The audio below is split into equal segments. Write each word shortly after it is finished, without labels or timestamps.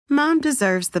Mom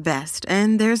deserves the best,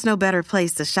 and there's no better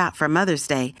place to shop for Mother's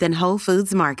Day than Whole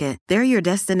Foods Market. They're your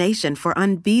destination for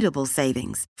unbeatable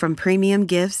savings, from premium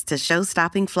gifts to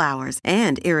show-stopping flowers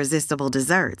and irresistible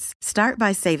desserts. Start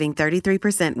by saving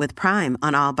 33% with Prime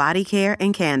on all body care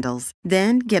and candles.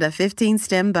 Then get a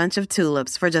 15-stem bunch of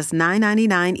tulips for just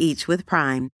 $9.99 each with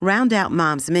Prime. Round out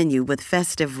Mom's menu with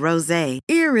festive rosé,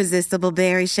 irresistible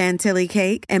berry chantilly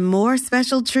cake, and more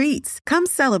special treats. Come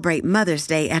celebrate Mother's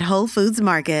Day at Whole Foods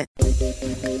Market.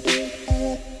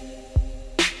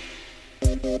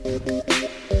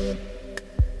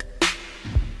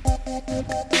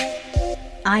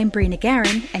 I'm Brina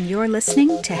Guerin, and you're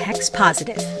listening to Hex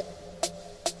Positive.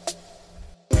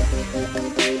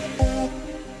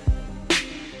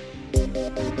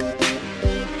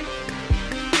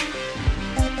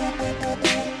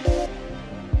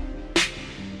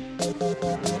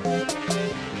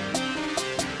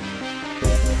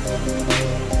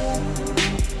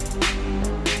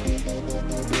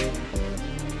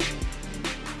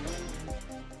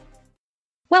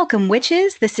 Welcome,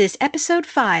 witches. This is episode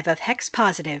 5 of Hex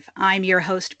Positive. I'm your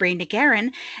host, Brina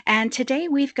Guerin, and today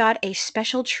we've got a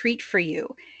special treat for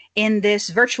you. In this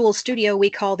virtual studio we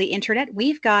call the internet,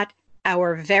 we've got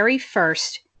our very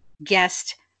first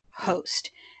guest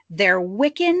host. They're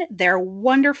Wiccan, they're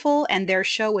wonderful, and their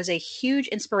show was a huge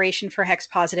inspiration for Hex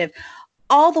Positive.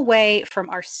 All the way from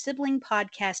our sibling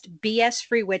podcast, BS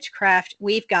Free Witchcraft,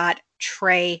 we've got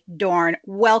Trey Dorn.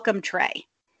 Welcome, Trey.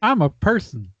 I'm a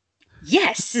person.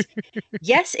 Yes.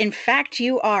 Yes, in fact,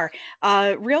 you are.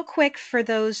 Real quick for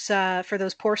those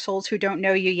poor souls who don't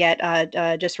know you yet,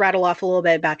 just rattle off a little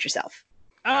bit about yourself.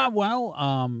 I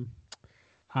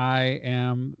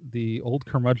am the old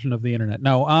curmudgeon of the internet.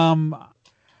 No,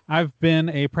 I've been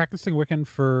a practicing Wiccan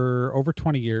for over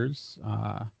 20 years.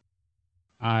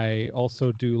 I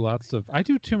also do I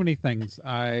do too many things.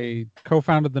 I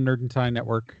co-founded the Nerd and Tie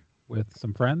Network with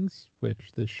some friends, which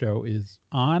this show is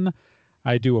on.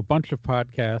 I do a bunch of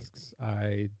podcasts.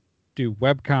 I do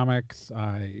webcomics.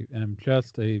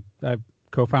 I've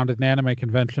co-founded an anime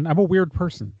convention. I'm a weird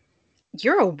person.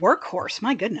 You're a workhorse.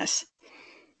 My goodness.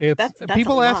 That's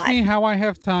people ask me how I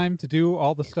have time to do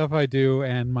all the stuff I do,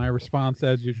 and my response,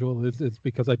 as usual, is it's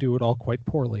because I do it all quite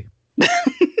poorly.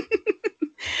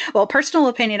 Well, personal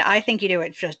opinion, I think you do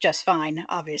it just fine,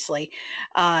 obviously.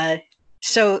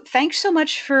 So thanks so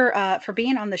much for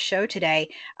being on the show today.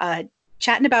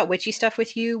 Chatting about witchy stuff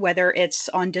with you, whether it's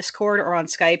on Discord or on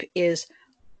Skype, is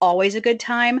always a good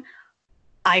time.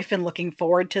 I've been looking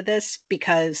forward to this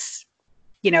because,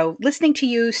 listening to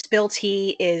you spill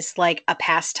tea is like a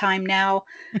pastime now.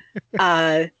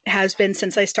 Has been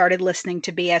since I started listening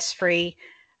to BS Free.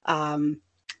 And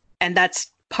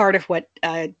that's part of what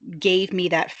gave me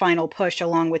that final push,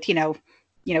 along with,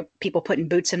 people putting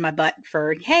boots in my butt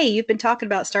for, hey, you've been talking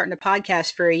about starting a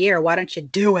podcast for a year. Why don't you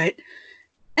do it?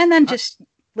 And then just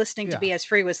listening to BS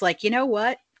Free was like, you know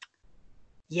what?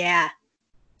 Yeah.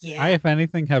 I, if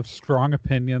anything, have strong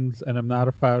opinions, and I'm not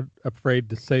afraid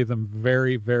to say them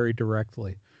very, very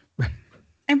directly.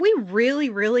 And we really,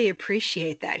 really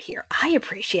appreciate that here. I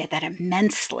appreciate that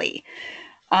immensely.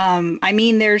 I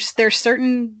mean, there's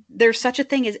such a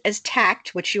thing as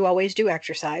tact, which you always do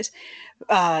exercise,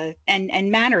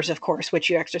 and manners, of course, which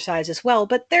you exercise as well.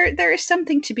 But there is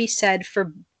something to be said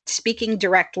for speaking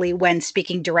directly when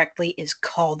speaking directly is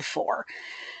called for.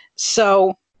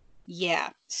 So, yeah,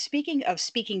 speaking of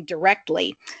speaking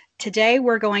directly, today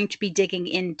we're going to be digging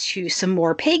into some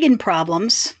more pagan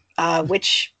problems,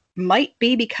 which might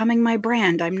be becoming my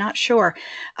brand. I'm not sure.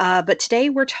 But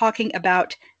today we're talking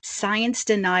about science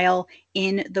denial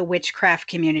in the witchcraft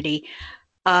community.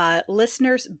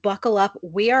 Listeners, buckle up.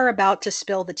 We are about to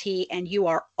spill the tea, and you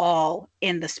are all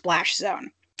in the splash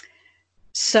zone.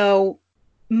 So,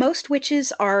 most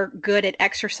witches are good at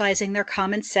exercising their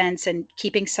common sense and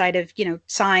keeping sight of,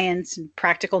 science and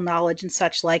practical knowledge and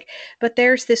such like. But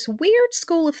there's this weird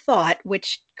school of thought,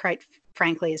 which quite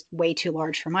frankly is way too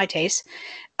large for my taste,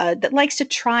 that likes to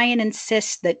try and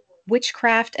insist that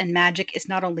witchcraft and magic is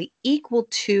not only equal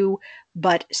to,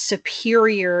 but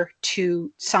superior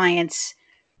to science.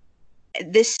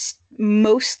 This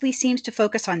mostly seems to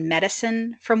focus on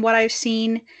medicine from what I've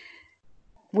seen,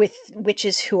 with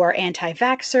witches who are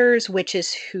anti-vaxxers,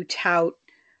 witches who tout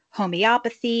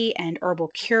homeopathy and herbal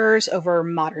cures over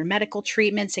modern medical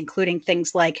treatments, including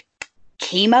things like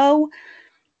chemo,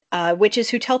 witches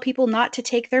who tell people not to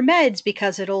take their meds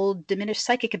because it'll diminish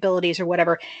psychic abilities or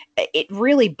whatever. It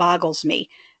really boggles me.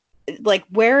 Like,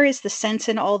 where is the sense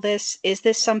in all this? Is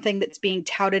this something that's being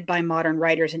touted by modern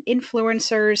writers and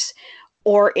influencers?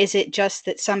 Or is it just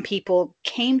that some people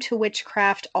came to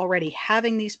witchcraft already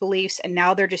having these beliefs and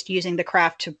now they're just using the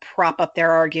craft to prop up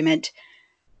their argument?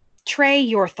 Trey,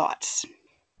 your thoughts?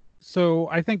 So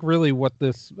I think really what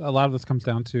a lot of this comes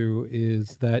down to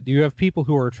is that you have people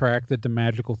who are attracted to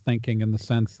magical thinking in the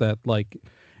sense that, like,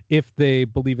 if they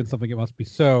believe in something, it must be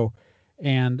so.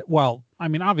 And well, I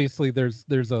mean, obviously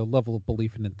there's a level of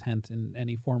belief and intent in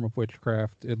any form of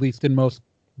witchcraft, at least in most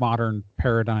modern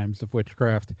paradigms of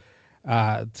witchcraft.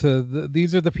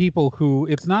 These are the people who,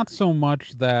 it's not so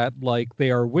much that like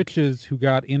they are witches who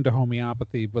got into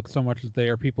homeopathy, but so much as they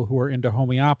are people who are into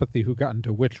homeopathy who got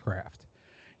into witchcraft.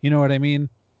 You know what I mean?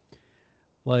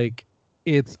 Like,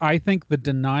 I think the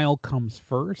denial comes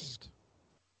first,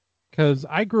 because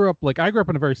I grew up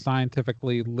in a very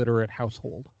scientifically literate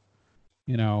household.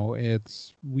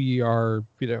 We are,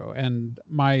 and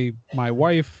my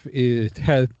wife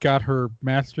had got her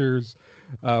master's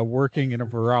working in a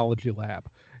virology lab.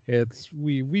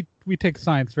 We take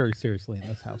science very seriously in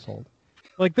this household.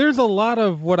 Like, there's a lot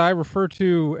of what I refer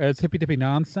to as hippy-dippy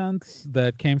nonsense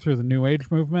that came through the New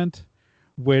Age movement,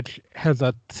 which has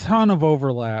a ton of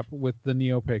overlap with the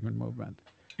neo-pagan movement.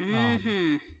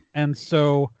 And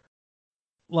so,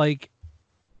 like,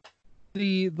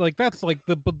 that's like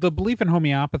the belief in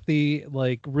homeopathy,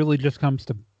 like, really just comes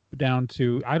down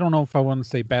to, I don't know if I want to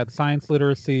say bad science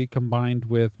literacy combined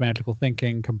with magical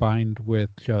thinking combined with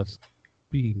just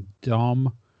being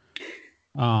dumb.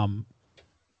 I'm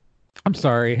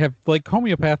sorry,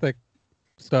 homeopathic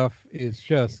stuff is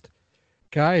just,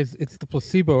 guys, it's the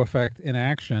placebo effect in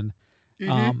action.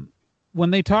 When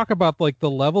they talk about like the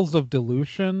levels of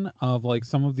dilution of like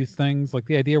some of these things, like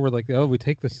the idea where like, oh, we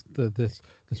take this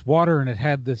water and it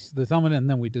had this element, and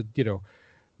then we did,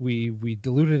 we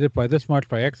diluted it by this much,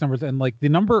 by X numbers, and like the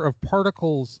number of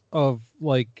particles of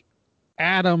like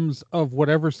atoms of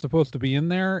whatever's supposed to be in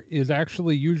there is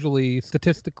actually usually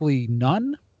statistically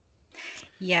none.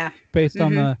 Yeah. Based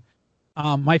on the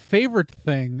my favorite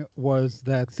thing was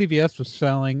that CVS was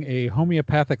selling a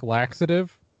homeopathic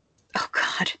laxative. Oh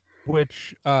God.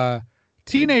 Which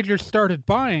teenagers started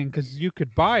buying because you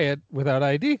could buy it without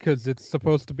ID because it's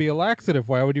supposed to be a laxative.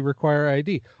 Why would you require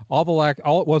ID? All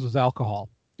it was alcohol.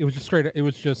 It was just straight. It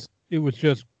was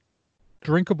just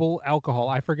drinkable alcohol.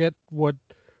 I forget what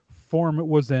form it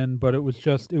was in, but it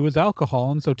was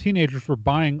alcohol, and so teenagers were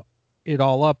buying it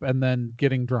all up and then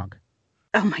getting drunk.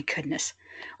 Oh my goodness.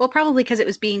 Well, probably because it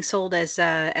was being sold as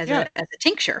a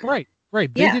tincture. Right. They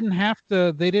didn't have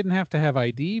to have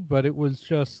ID, but it was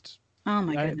just, oh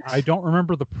my goodness. I don't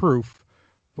remember the proof,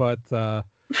 but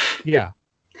yeah.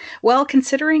 Well,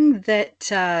 considering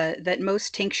that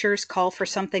most tinctures call for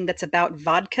something that's about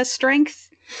vodka strength,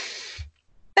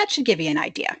 that should give you an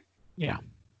idea. Yeah.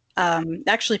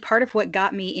 Actually, part of what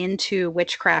got me into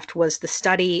witchcraft was the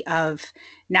study of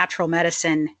natural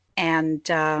medicine, and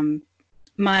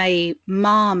my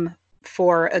mom,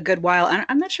 for a good while, and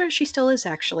I'm not sure if she still is,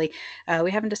 actually. We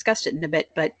haven't discussed it in a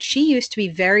bit, but she used to be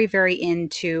very, very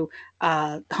into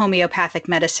homeopathic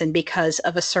medicine because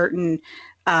of a certain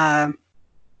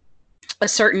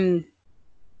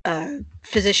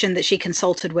physician that she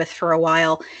consulted with for a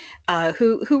while,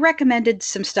 who recommended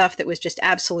some stuff that was just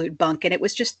absolute bunk. And it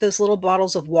was just those little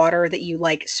bottles of water that you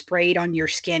like sprayed on your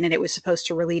skin, and it was supposed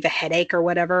to relieve a headache or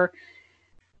whatever.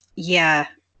 Yeah.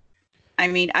 I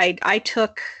mean, I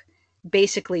took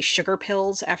basically sugar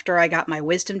pills after I got my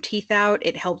wisdom teeth out.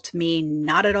 It helped me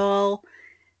not at all.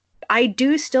 I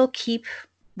do still keep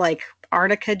like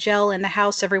arnica gel in the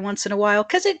house every once in a while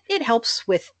because it helps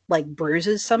with like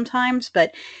bruises sometimes,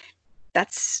 but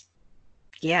that's,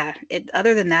 yeah,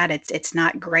 other than that, it's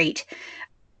not great.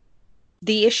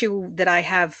 The issue that I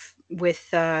have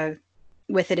with it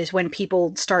is when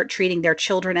people start treating their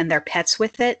children and their pets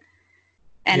with it,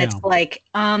 and it's like,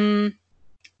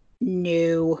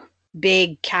 no,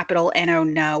 big capital N-O,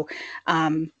 no.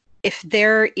 If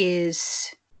there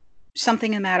is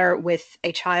something the matter with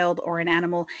a child or an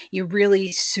animal, you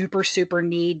really super, super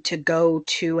need to go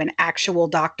to an actual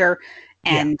doctor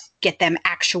and get them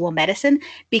actual medicine,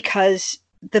 because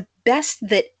the best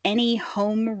that any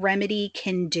home remedy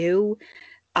can do,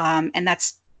 and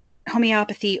that's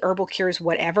homeopathy, herbal cures,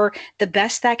 whatever, the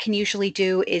best that can usually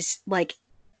do is like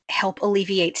help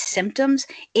alleviate symptoms.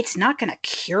 It's not going to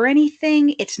cure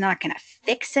anything. It's not going to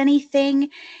fix anything.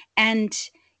 And,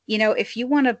 if you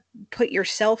want to put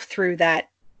yourself through that,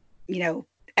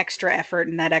 extra effort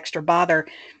and that extra bother,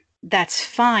 that's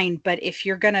fine. But if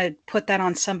you're going to put that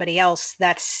on somebody else,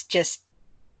 that's just,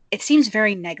 it seems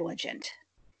very negligent.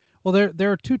 Well,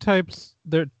 there are two types.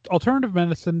 Alternative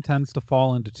medicine tends to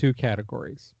fall into two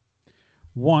categories.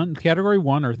 Category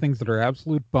 1 are things that are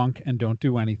absolute bunk and don't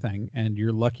do anything, and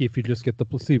you're lucky if you just get the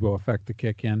placebo effect to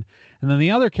kick in. And then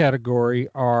the other category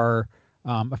are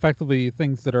effectively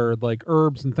things that are like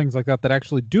herbs and things like that that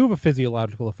actually do have a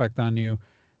physiological effect on you.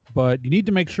 But you need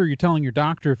to make sure you're telling your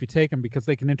doctor if you take them, because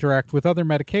they can interact with other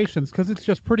medications, because it's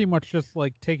just pretty much just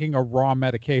like taking a raw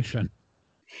medication.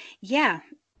 Yeah,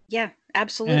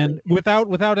 absolutely. And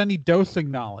without any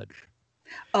dosing knowledge.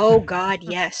 Oh God,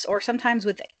 yes. Or sometimes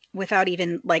without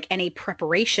even like any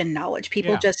preparation knowledge.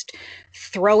 People just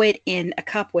throw it in a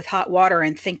cup with hot water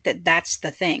and think that that's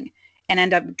the thing, and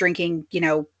end up drinking,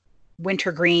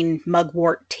 wintergreen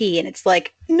mugwort tea. And it's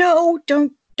like, no,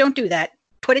 don't do that.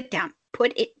 Put it down.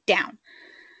 Put it down.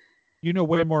 You know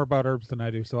way more about herbs than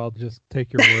I do, so I'll just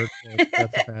take your word for it.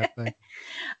 That's a bad thing.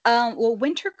 Well,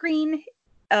 wintergreen,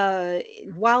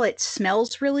 while it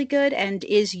smells really good and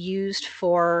is used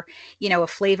for, a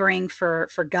flavoring for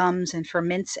gums and for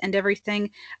mints and everything,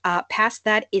 past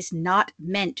that is not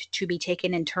meant to be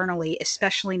taken internally,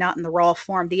 especially not in the raw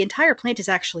form. The entire plant is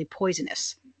actually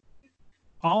poisonous.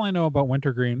 All I know about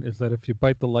wintergreen is that if you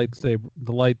bite the lifesaver,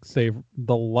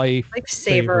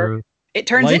 it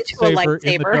turns into a lightsaber.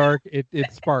 In the dark,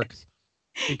 it sparks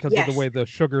because of the way the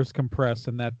sugars compress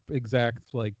and that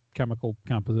exact like chemical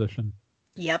composition.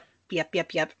 Yep. I've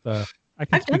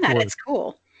done that. It's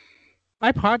cool.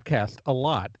 I podcast a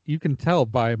lot. You can tell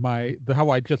by how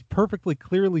I just perfectly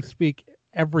clearly speak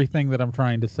everything that I'm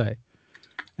trying to say,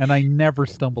 and I never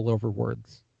stumble over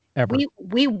words ever.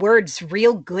 We words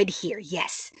real good here.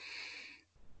 Yes.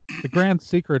 The grand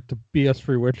secret to BS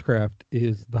Free Witchcraft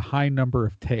is the high number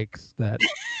of takes that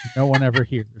no one ever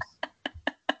hears.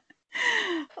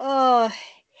 Oh,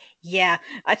 yeah.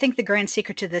 I think the grand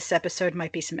secret to this episode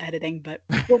might be some editing, but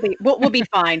we'll be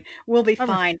fine. We'll be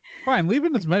fine. Fine. Leave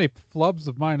in as many flubs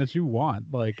of mine as you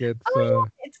want. Like it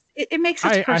makes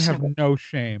us personal. I have no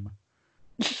shame.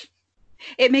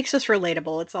 It makes us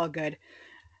relatable. It's all good.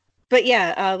 But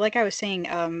yeah, like I was saying,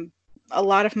 a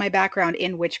lot of my background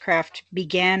in witchcraft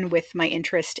began with my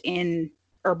interest in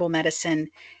herbal medicine.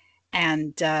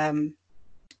 And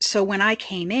so when I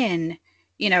came in,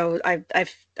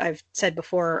 I've said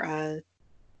before,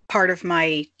 part of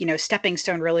my, stepping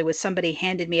stone really was somebody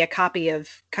handed me a copy of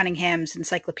Cunningham's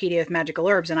Encyclopedia of Magical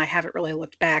Herbs, and I haven't really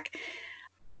looked back.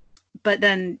 But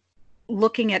then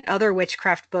looking at other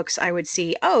witchcraft books, I would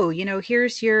see,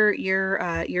 here's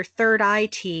your third eye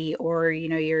tea, or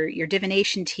your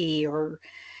divination tea, or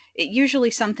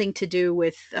usually something to do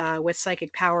with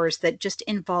psychic powers that just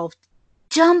involved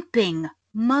dumping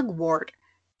mugwort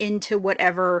into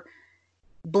whatever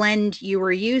blend you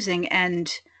were using.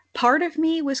 And part of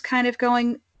me was kind of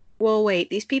going, well, wait,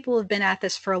 these people have been at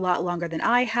this for a lot longer than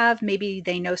I have. Maybe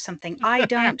they know something I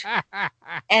don't.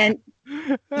 And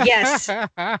yes.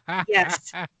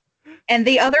 And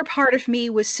the other part of me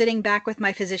was sitting back with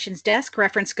my physician's desk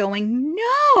reference going,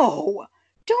 no,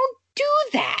 don't do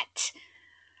that.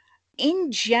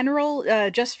 In general,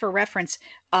 just for reference,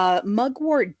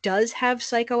 mugwort does have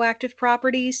psychoactive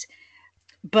properties,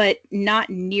 but not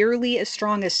nearly as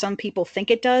strong as some people think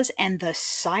it does. And the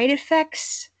side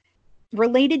effects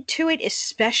related to it,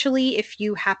 especially if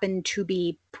you happen to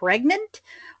be pregnant,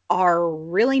 are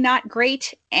really not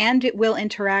great. And it will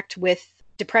interact with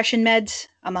depression meds,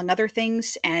 among other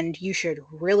things. And you should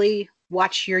really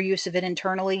watch your use of it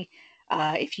internally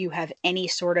if you have any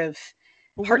sort of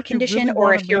heart condition,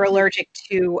 or if you're allergic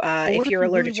to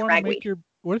ragweed.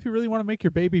 What if you really want to make your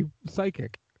baby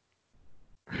psychic?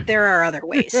 There are other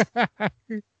ways.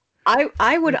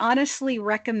 I would honestly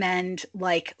recommend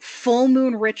like full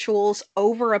moon rituals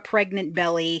over a pregnant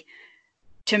belly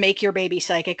to make your baby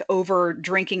psychic over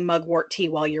drinking mugwort tea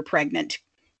while you're pregnant.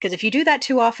 Because if you do that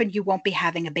too often, you won't be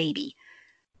having a baby.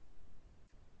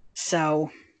 So,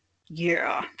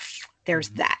 yeah, there's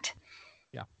that.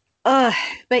 Yeah.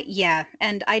 But yeah,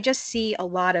 and I just see a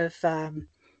lot of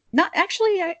not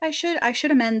actually. I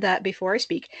should amend that before I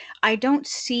speak. I don't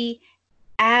see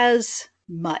as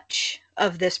much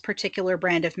of this particular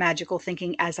brand of magical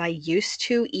thinking as I used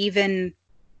to, even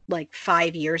like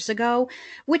 5 years ago,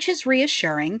 which is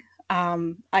reassuring.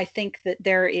 I think that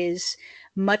there is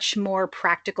much more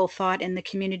practical thought in the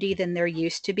community than there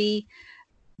used to be.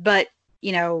 But,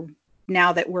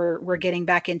 now that we're getting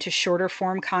back into shorter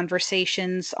form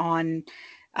conversations on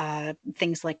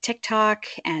things like TikTok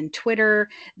and Twitter,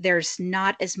 there's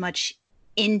not as much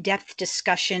in-depth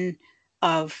discussion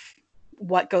of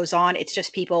what goes on. It's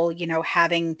just people,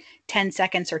 having 10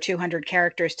 seconds or 200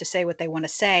 characters to say what they want to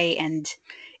say. And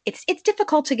it's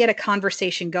difficult to get a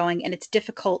conversation going, and it's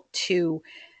difficult to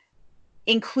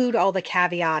include all the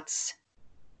caveats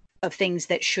of things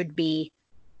that should be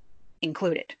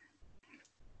included.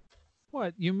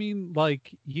 What, you mean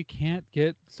like you can't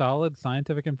get solid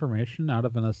scientific information out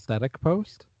of an aesthetic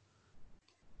post?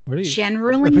 What do you?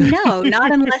 Generally, no,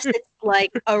 not unless it's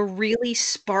like a really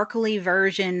sparkly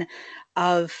version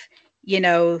of,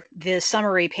 the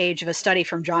summary page of a study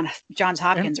from Johns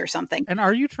Hopkins or something. And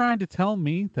are you trying to tell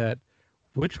me that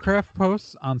witchcraft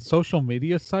posts on social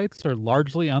media sites are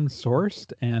largely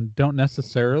unsourced and don't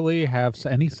necessarily have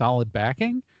any solid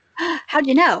backing? How'd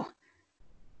you know?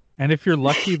 And if you're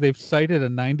lucky, they've cited a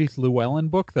 90s Llewellyn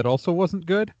book that also wasn't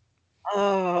good?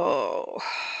 Oh,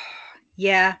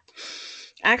 yeah.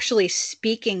 Actually,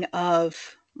 speaking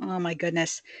of, oh my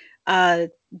goodness,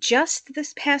 just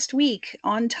this past week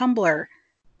on Tumblr,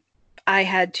 I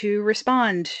had to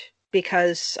respond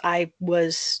because I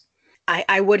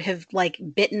would have like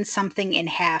bitten something in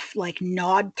half, like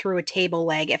gnawed through a table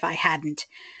leg if I hadn't.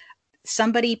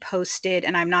 Somebody posted,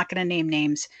 and I'm not going to name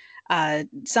names.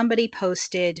 Somebody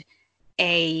posted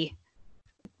a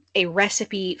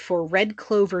recipe for red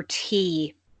clover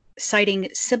tea, citing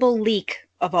Sybil Leek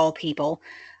of all people,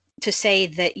 to say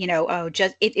that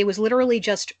it was literally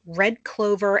just red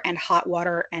clover and hot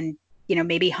water and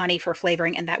maybe honey for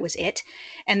flavoring, and that was it.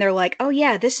 And they're like, oh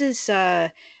yeah, this is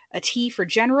a tea for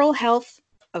general health.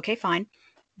 Okay, fine.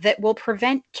 That will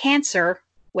prevent cancer.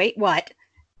 Wait, what?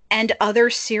 And other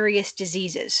serious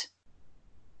diseases.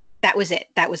 That was it.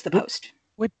 That was the post.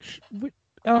 Which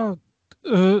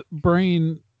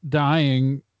brain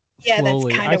dying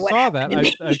slowly. That's kind of what saw that.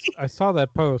 happened. I saw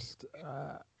that post.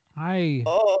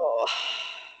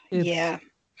 Yeah.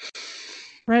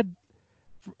 Fred,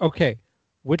 okay,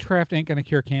 witchcraft ain't gonna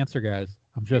cure cancer, guys.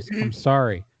 I'm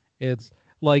sorry. It's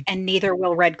like, and neither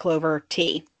will red clover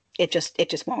tea. It just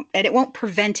won't, and it won't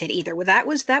prevent it either. Well, that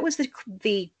was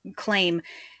the claim,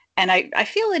 and I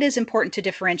feel it is important to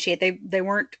differentiate. They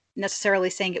weren't necessarily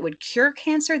saying it would cure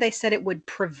cancer. They said it would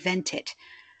prevent it.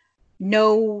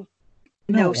 No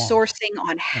sourcing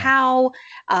on how,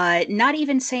 not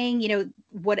even saying,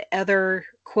 what other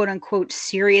quote unquote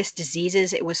serious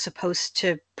diseases it was supposed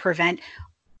to prevent.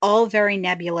 All very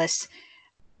nebulous.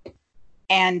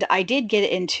 And I did get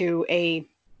into a,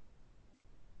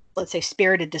 let's say,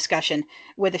 spirited discussion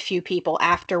with a few people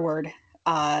afterward,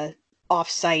 off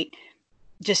site,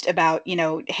 just about,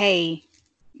 hey,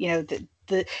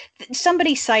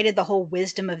 somebody cited the whole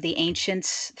wisdom of the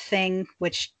ancients thing,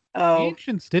 which, the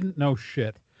ancients didn't know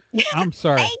shit. I'm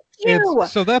sorry. Thank you.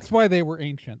 So that's why they were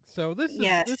ancient. So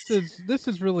this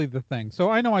is really the thing. So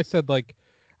I know I said, like,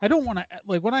 I don't want to,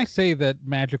 like, when I say that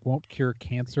magic won't cure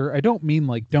cancer, I don't mean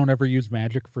like don't ever use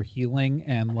magic for healing,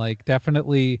 and like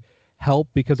definitely help,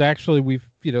 because actually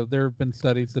there have been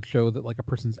studies that show that like a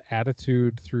person's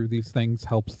attitude through these things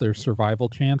helps their survival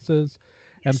chances.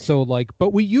 Yes. And so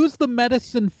but we use the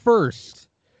medicine first.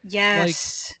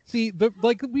 Yes.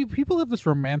 People have this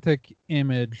romantic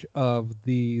image of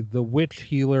the witch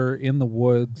healer in the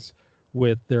woods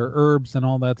with their herbs and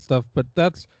all that stuff, but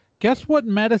guess what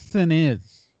medicine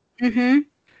is? Mm-hmm.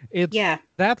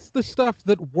 That's the stuff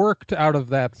that worked out of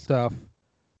that stuff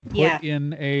put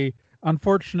in a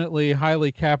unfortunately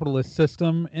highly capitalist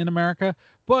system in America.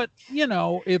 But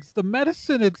it's the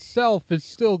medicine itself is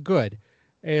still good.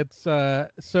 It's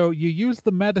so you use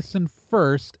the medicine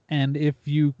first, and if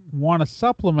you want to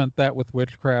supplement that with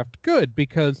witchcraft, good,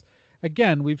 because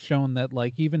again, we've shown that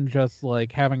even just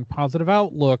having positive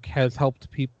outlook has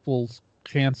helped people's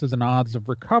chances and odds of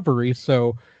recovery.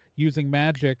 So using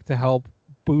magic to help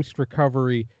boost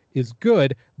recovery is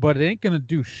good, but it ain't gonna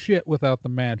do shit without the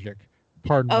magic.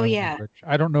 Pardon my language.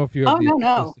 I don't know if you have the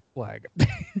explicit flag.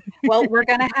 Well, we're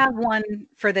gonna have one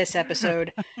for this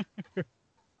episode.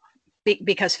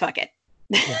 Because fuck it.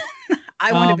 Yeah.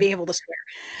 I want to be able to swear.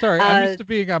 Sorry, I'm used to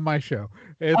being on my show.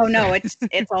 Oh no, it's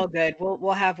all good.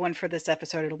 We'll have one for this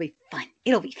episode. It'll be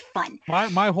fun.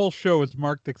 My whole show is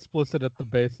marked explicit at the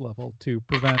base level to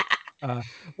prevent.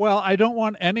 I don't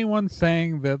want anyone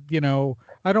saying that.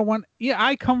 I don't want. Yeah,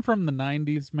 I come from the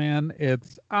 '90s, man.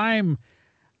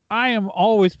 I am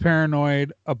always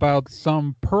paranoid about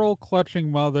some pearl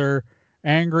clutching mother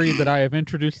angry that I have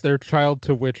introduced their child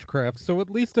to witchcraft. So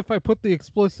at least if I put the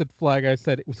explicit flag, I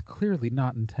said it was clearly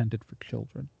not intended for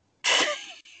children.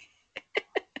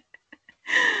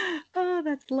 Oh,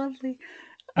 that's lovely.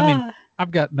 I mean,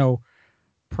 I've got no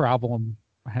problem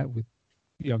with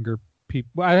younger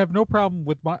people. I have no problem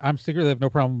with I'm secretly have no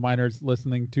problem with minors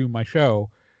listening to my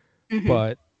show,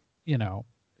 but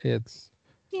it's.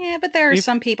 Yeah, but there are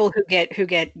some people who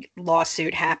get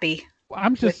lawsuit happy.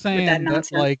 I'm just saying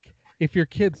that if your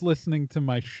kid's listening to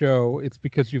my show, it's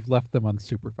because you've left them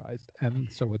unsupervised,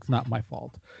 and so it's not my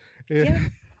fault.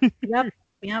 Yep.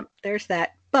 There's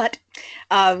that. But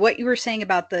What you were saying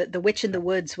about the witch in the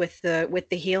woods with the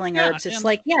healing Yeah, herbs, it's and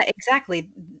like, yeah, exactly.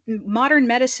 Modern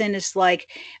medicine is like,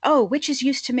 oh, witches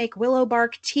used to make willow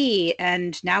bark tea,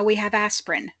 and now we have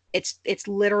aspirin. It's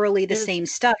literally the there's same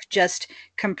stuff, just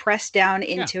compressed down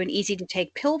yeah, into an easy to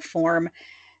take pill form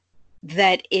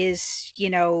that is,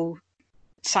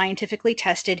 scientifically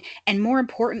tested, and more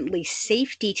importantly,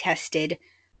 safety tested,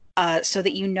 so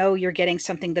that you know you're getting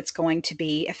something that's going to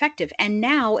be effective. And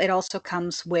now it also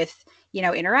comes with,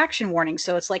 interaction warnings.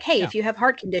 So it's like, hey, yeah. if you have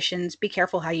heart conditions, be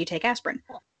careful how you take aspirin.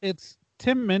 Well, it's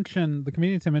Tim Minchin, the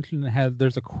comedian Tim Minchin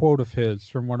there's a quote of his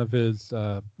from one of his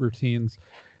routines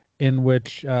in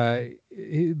which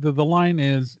the line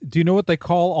is, "Do you know what they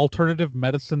call alternative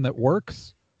medicine that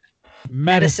works?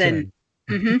 Medicine.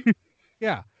 Medicine." Hmm.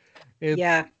 Yeah, it's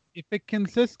Yeah. if it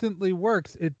consistently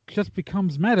works, it just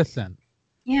becomes medicine.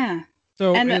 Yeah.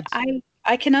 So And it's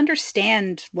I can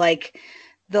understand like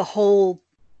the whole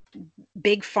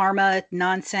big pharma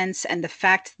nonsense and the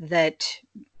fact that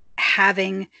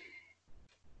having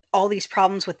all these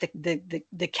problems with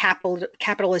the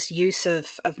capitalist use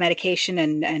of medication,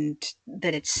 and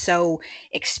that it's so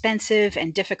expensive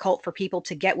and difficult for people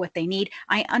to get what they need.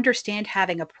 I understand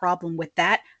having a problem with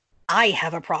that. I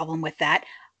have a problem with that,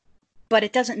 but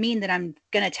it doesn't mean that I'm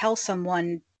going to tell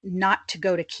someone not to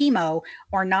go to chemo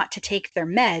or not to take their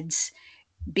meds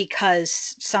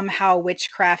because somehow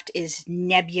witchcraft is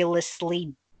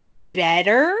nebulously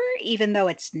better, even though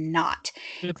it's not.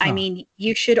 it's I not. mean,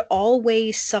 you should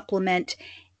always supplement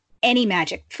any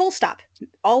magic, full stop.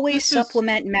 Always This is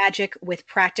supplement magic with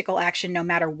practical action, no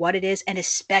matter what it is, and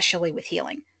especially with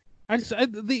healing.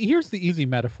 here's the easy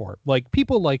metaphor. Like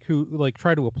people like who like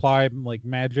try to apply like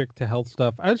magic to health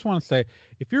stuff. I just want to say,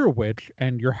 if you're a witch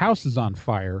and your house is on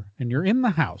fire and you're in the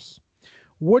house,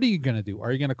 what are you going to do?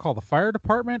 Are you going to call the fire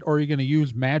department, or are you going to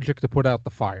use magic to put out the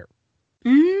fire?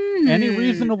 Any Mm.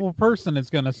 reasonable person is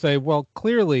going to say, well,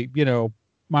 clearly,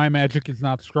 my magic is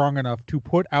not strong enough to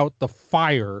put out the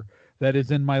fire that is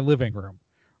in my living room,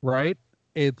 right?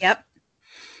 It's Yep.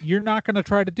 You're not going to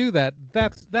try to do that.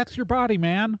 That's your body,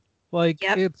 man. Like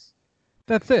Yep.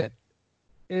 that's it.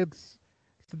 It's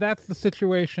that's the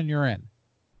situation you're in.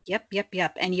 Yep. Yep.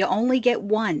 Yep. And you only get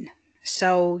one.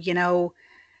 So,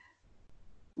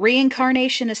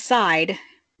 reincarnation aside,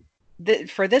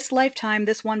 for this lifetime,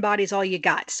 this one body's all you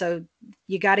got. So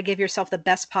you got to give yourself the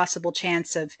best possible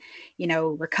chance of,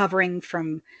 recovering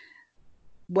from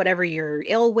whatever you're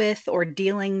ill with or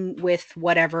dealing with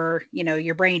whatever,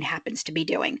 your brain happens to be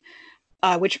doing.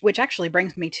 Which actually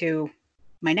brings me to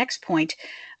my next point.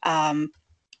 Um,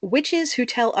 Witches who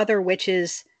tell other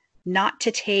witches not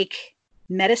to take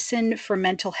medicine for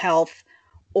mental health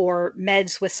or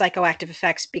meds with psychoactive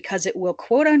effects because it will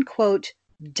quote unquote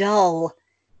dull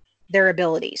their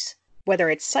abilities, whether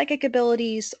it's psychic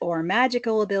abilities or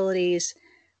magical abilities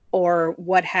or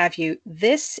what have you.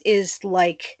 This is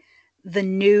like the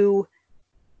new,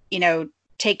 you know,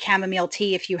 take chamomile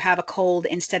tea if you have a cold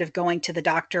instead of going to the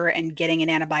doctor and getting an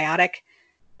antibiotic.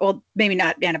 Well, maybe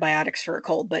not antibiotics for a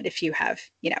cold, but if you have,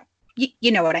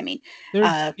 you know what I mean. There's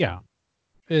Uh, yeah,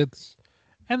 it's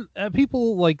and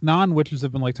people like non-witches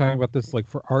have been like talking about this like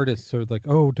for artists. So like,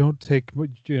 oh, don't take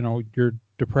your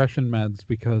depression meds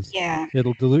because yeah,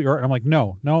 it'll dilute your art. I'm like,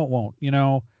 no, it won't.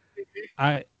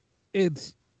 I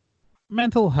it's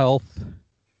mental health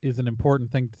is an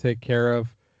important thing to take care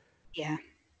of. yeah,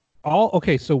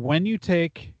 Okay, so when you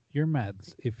take your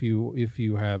meds, if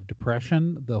you have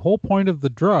depression, the whole point of the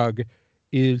drug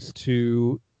is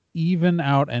to even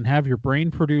out and have your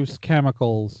brain produce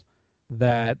chemicals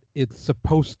that it's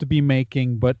supposed to be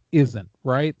making but isn't,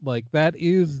 right? Like that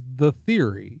is the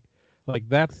theory. Like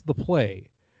that's the play.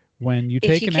 When you If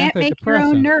take you an can't make your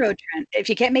own antidepressant, if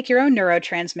you can't make your own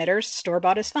neurotransmitters, store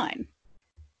bought is fine.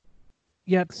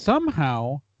 yet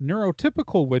somehow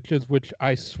neurotypical witches, which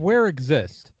I swear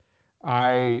exist,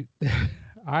 I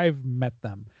I've met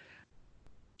them.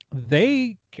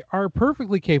 They are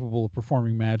perfectly capable of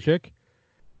performing magic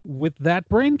with that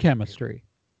brain chemistry.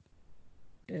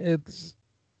 It's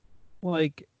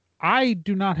like I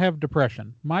do not have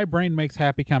depression. My brain makes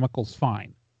happy chemicals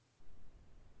fine.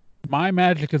 My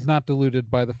magic is not diluted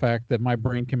by the fact that my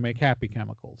brain can make happy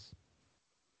chemicals.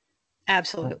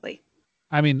 Absolutely.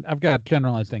 I mean, I've got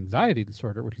generalized anxiety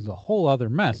disorder, which is a whole other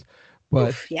mess, but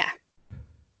Oof, yeah.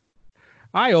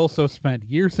 I also spent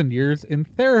years and years in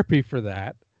therapy for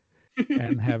that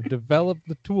and have developed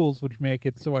the tools which make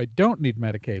it so I don't need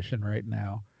medication right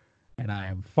now and I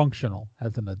am functional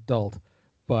as an adult.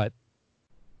 But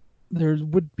there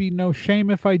would be no shame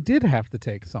if I did have to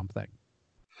take something.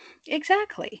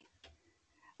 Exactly.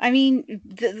 I mean,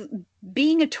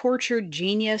 being a tortured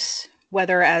genius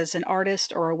whether as an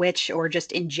artist or a witch or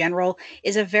just in general,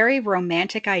 is a very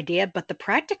romantic idea, but the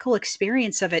practical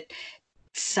experience of it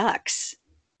sucks.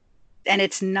 And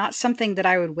it's not something that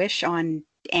I would wish on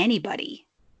anybody.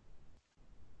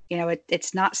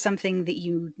 It's not something that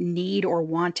you need or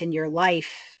want in your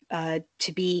life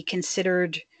to be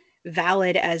considered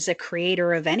valid as a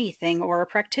creator of anything or a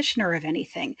practitioner of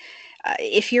anything.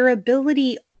 If your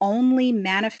ability only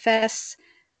manifests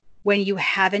when you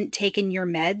haven't taken your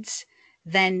meds,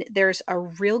 then there's a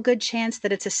real good chance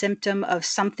that it's a symptom of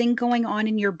something going on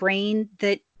in your brain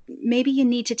that maybe you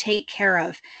need to take care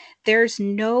of. There's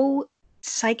no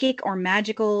psychic or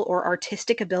magical or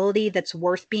artistic ability that's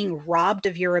worth being robbed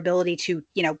of your ability to,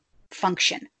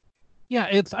 function.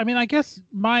 Yeah, I mean, I guess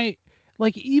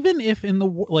even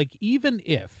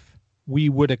if we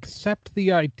would accept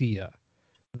the idea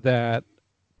that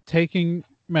taking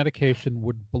medication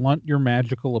would blunt your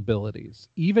magical abilities,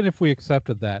 even if we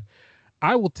accepted that,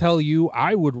 I will tell you,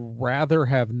 I would rather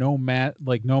have no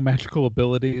magical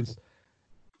abilities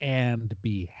and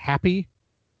be happy.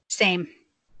 Same.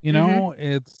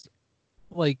 It's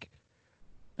like,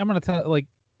 I'm going to tell,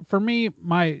 for me,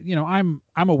 I'm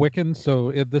a Wiccan,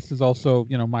 so this is also,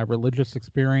 my religious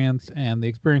experience, and the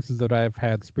experiences that I've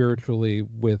had spiritually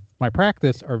with my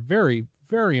practice are very,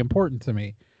 very important to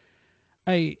me.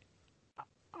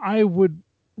 I would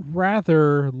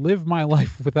rather live my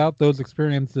life without those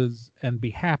experiences and be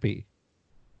happy.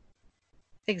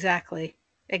 Exactly.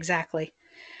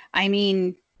 I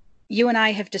mean, you and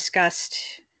I have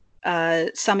discussed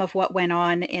some of what went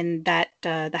on in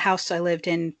the house I lived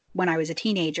in when I was a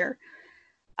teenager.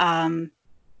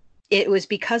 It was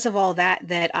because of all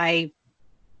that I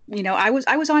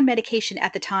was on medication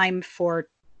at the time for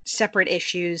separate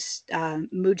issues,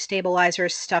 mood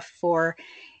stabilizers, stuff for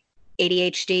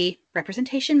ADHD.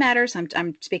 Representation matters.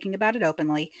 I'm speaking about it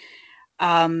openly.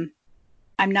 I'm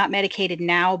not medicated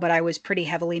now, but I was pretty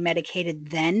heavily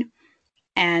medicated then.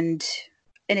 And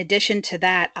in addition to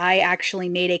that, I actually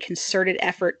made a concerted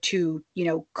effort to,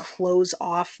 close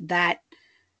off that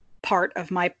part of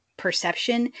my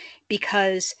perception,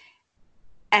 because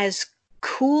as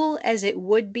cool as it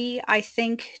would be, I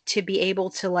think, to be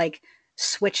able to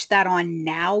switch that on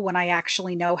now when I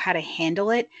actually know how to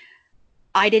handle it,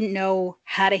 I didn't know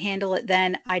how to handle it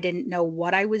then. I didn't know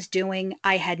what I was doing.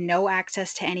 I had no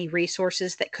access to any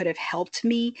resources that could have helped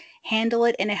me handle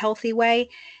it in a healthy way.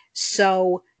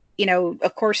 So,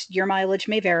 of course, your mileage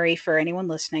may vary for anyone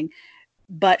listening.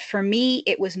 But for me,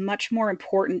 it was much more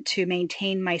important to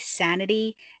maintain my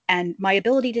sanity and my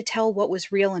ability to tell what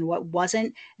was real and what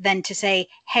wasn't than to say,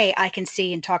 hey, I can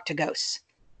see and talk to ghosts.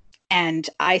 And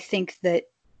I think that,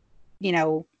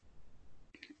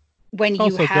 when you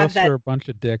also, have ghosts that. are a bunch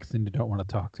of dicks and you don't want to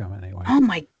talk to them anyway. Oh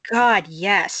my God,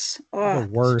 yes. The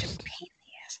worst. Such a pain in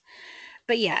the ass.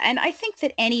 But yeah, and I think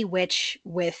that any witch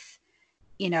with,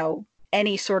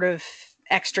 any sort of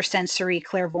extrasensory,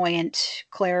 clairvoyant,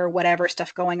 whatever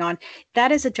stuff going on,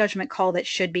 that is a judgment call that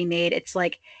should be made. It's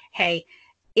like, hey,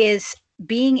 is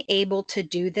being able to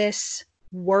do this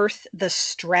worth the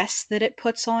stress that it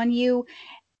puts on you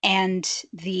and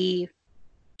the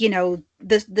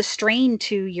the strain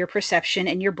to your perception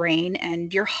and your brain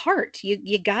and your heart?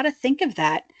 You got to think of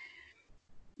that,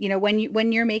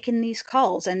 when you're making these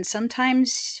calls. And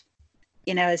sometimes,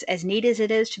 as neat as it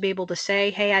is to be able to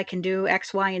say, hey, I can do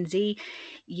X, Y, and Z,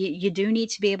 you do need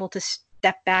to be able to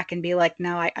step back and be like,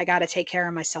 no, I got to take care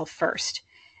of myself first.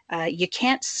 You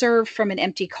can't serve from an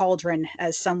empty cauldron,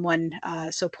 as someone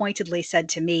so pointedly said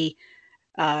to me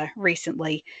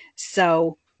recently.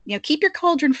 So, keep your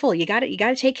cauldron full. You got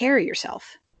to take care of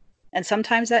yourself. And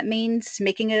sometimes that means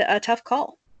making a tough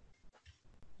call.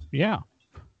 Yeah.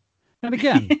 And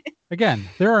again,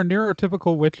 there are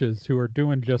neurotypical witches who are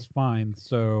doing just fine.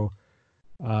 So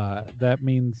that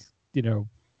means,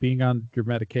 being on your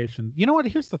medication. You know what?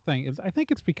 Here's the thing is I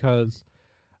think it's because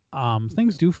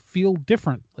things do feel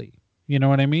differently. You know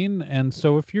what I mean? And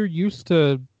so if you're used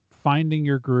to finding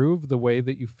your groove the way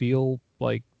that you feel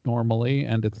like normally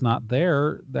and it's not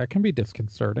there, that can be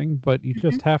disconcerting, but you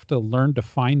just have to learn to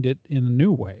find it in a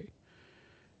new way.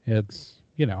 It's,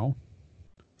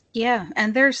 Yeah,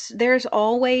 and there's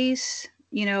always,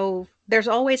 there's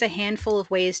always a handful of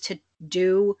ways to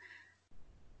do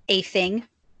a thing.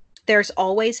 There's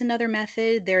always another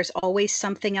method. There's always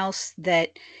something else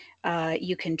that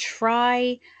you can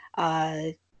try.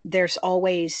 There's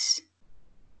always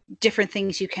different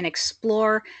things you can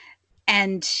explore.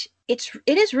 And it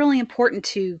is really important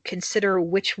to consider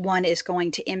which one is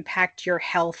going to impact your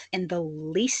health in the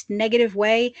least negative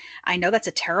way. I know that's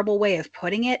a terrible way of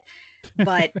putting it,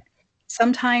 but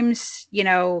sometimes,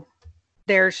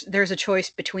 there's a choice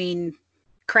between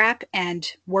crap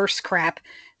and worse crap.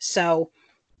 So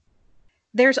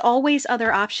there's always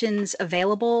other options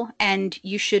available, and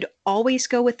you should always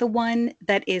go with the one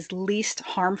that is least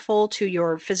harmful to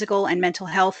your physical and mental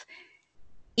health,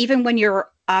 even when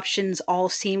your options all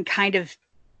seem kind of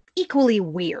equally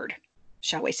weird,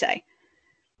 shall we say.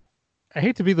 I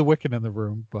hate to be the Wiccan in the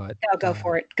room, but No, go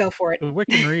for it. Go for it. the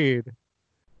Wiccan read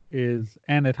is,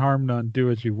 and it harm none,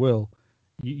 do as you will.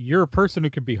 You're a person who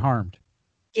can be harmed.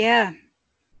 Yeah.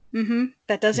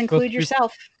 That does include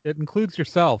yourself. It includes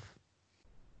yourself.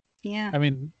 Yeah. I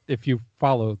mean, if you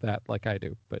follow that like I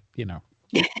do, but you don't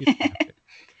have to.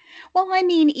 Well, I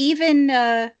mean, even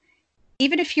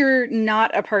if you're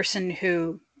not a person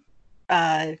who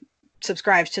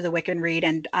subscribes to the Wiccan Read,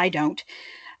 and I don't,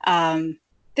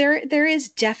 there is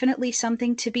definitely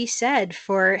something to be said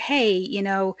for, hey,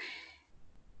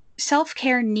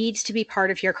 self-care needs to be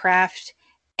part of your craft,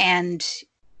 and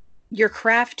your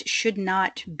craft should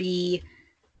not be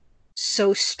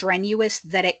so strenuous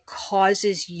that it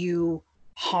causes you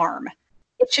harm.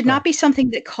 It should not be something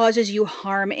that causes you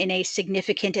harm in a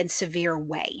significant and severe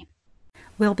way.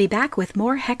 We'll be back with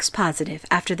more Hex Positive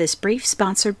after this brief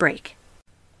sponsored break.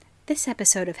 This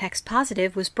episode of Hex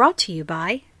Positive was brought to you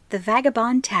by the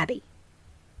Vagabond Tabby.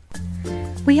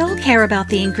 We all care about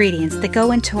the ingredients that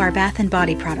go into our bath and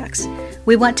body products.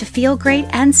 We want to feel great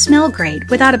and smell great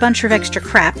without a bunch of extra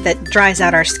crap that dries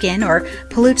out our skin or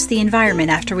pollutes the environment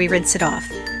after we rinse it off.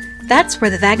 That's where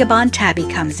the Vagabond Tabby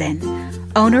comes in.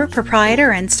 Owner,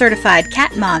 proprietor, and certified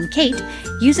cat mom Kate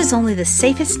uses only the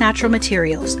safest natural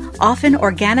materials, often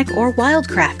organic or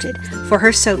wildcrafted, for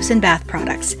her soaps and bath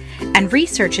products, and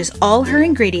researches all her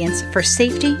ingredients for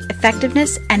safety,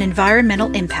 effectiveness, and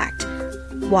environmental impact.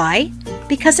 Why?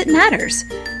 Because it matters.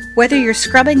 Whether you're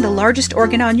scrubbing the largest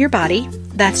organ on your body,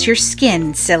 that's your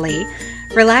skin, silly,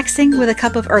 relaxing with a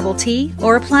cup of herbal tea,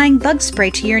 or applying bug spray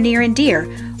to your near and dear,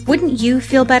 wouldn't you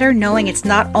feel better knowing it's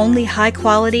not only high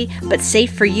quality, but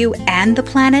safe for you and the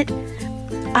planet?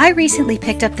 I recently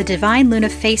picked up the Divine Luna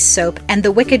Face Soap and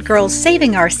the Wicked Girls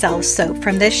Saving Ourselves soap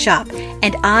from this shop,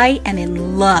 and I am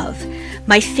in love.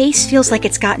 My face feels like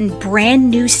it's gotten brand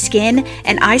new skin,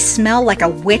 and I smell like a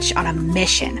witch on a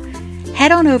mission.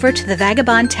 Head on over to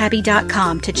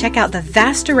thevagabondtabby.com to check out the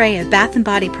vast array of bath and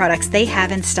body products they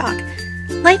have in stock.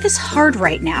 Life is hard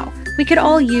right now. We could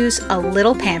all use a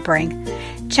little pampering.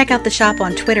 Check out the shop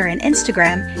on Twitter and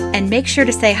Instagram, and make sure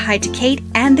to say hi to Kate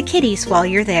and the kitties while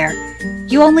you're there.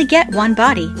 You only get one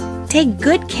body. Take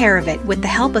good care of it with the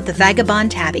help of the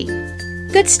Vagabond Tabby.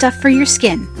 Good stuff for your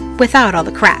skin, without all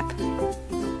the crap.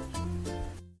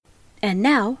 And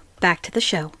now, back to the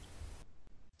show.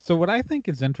 So what I think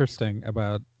is interesting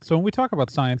about, so when we talk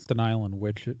about science denial and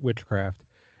witchcraft,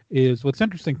 is what's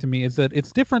interesting to me is that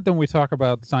it's different than we talk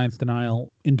about science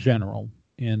denial in general,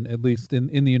 at least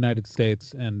in the United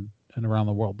States and around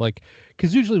the world. Like,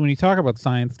 because usually when you talk about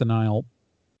science denial,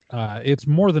 it's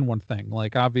more than one thing.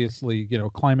 Like, obviously,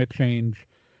 climate change,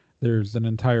 there's an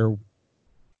entire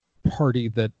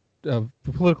party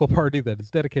political party that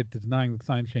is dedicated to denying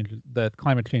that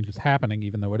climate change is happening,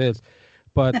 even though it is.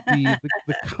 But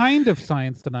the kind of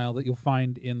science denial that you'll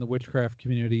find in the witchcraft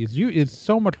community is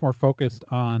so much more focused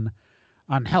on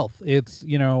health. It's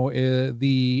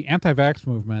the anti-vax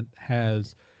movement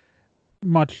has,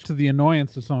 much to the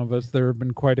annoyance of some of us, there have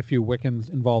been quite a few Wiccans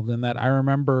involved in that. I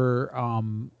remember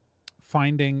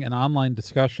finding an online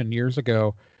discussion years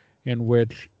ago in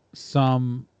which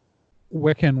some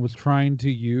Wiccan was trying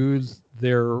to use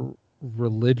their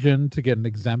religion to get an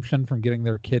exemption from getting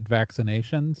their kid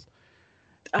vaccinations.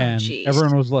 And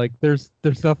everyone was like, there's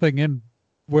nothing in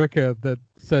Wicca that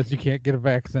says you can't get a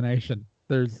vaccination.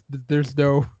 There's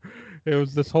no, it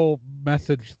was this whole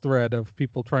message thread of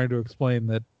people trying to explain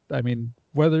that, I mean,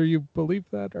 whether you believe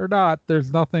that or not,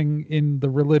 there's nothing in the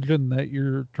religion that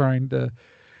you're trying to,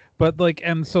 but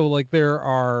and so there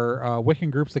are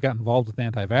Wiccan groups that got involved with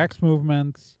anti-vax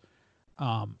movements.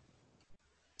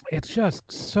 It's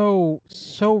just so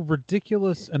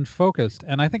ridiculous and focused.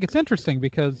 And I think it's interesting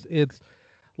because it's,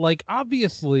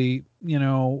 obviously,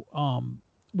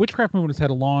 witchcraft movement has had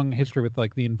a long history with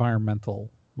the environmental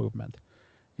movement.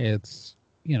 It's,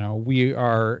 we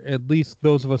are, at least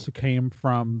those of us who came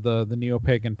from the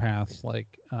neo-pagan paths,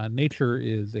 nature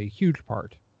is a huge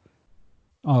part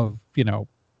of,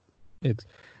 it's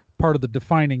part of the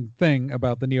defining thing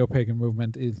about the neo-pagan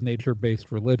movement is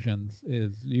nature-based religions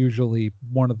is usually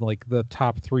one of the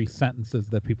top 3 sentences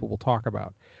that people will talk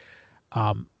about.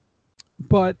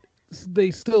 But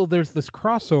there's this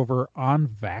crossover on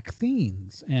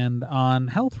vaccines and on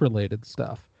health related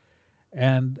stuff.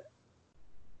 And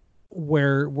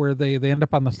where they end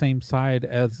up on the same side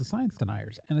as the science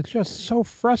deniers, and it's just so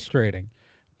frustrating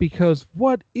because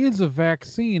what is a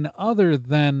vaccine other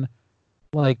than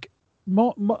like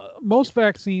most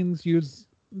vaccines use,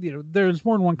 there's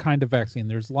more than one kind of vaccine.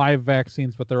 There's live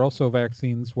vaccines, but there are also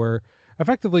vaccines where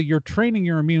effectively you're training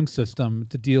your immune system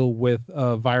to deal with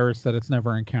a virus that it's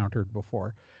never encountered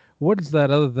before. What is that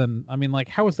other than, I mean, like,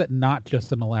 how is that not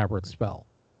just an elaborate spell?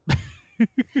 Yeah,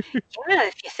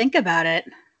 if you think about it.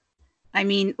 I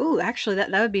mean, actually, that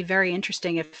would be very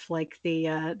interesting if, like,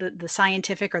 the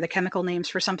scientific or the chemical names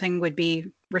for something would be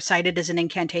recited as an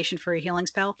incantation for a healing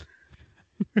spell.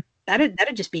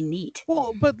 That'd just be neat.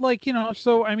 Well, but like,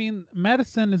 so I mean,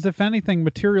 medicine is, if anything,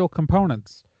 material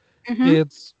components. Mm-hmm.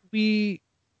 It's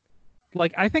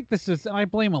I think this is, and I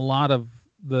blame a lot of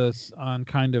this on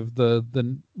kind of the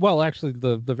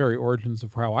very origins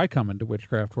of how I come into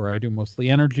witchcraft, where I do mostly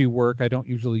energy work. I don't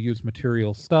usually use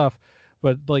material stuff,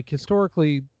 but like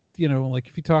historically, like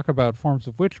if you talk about forms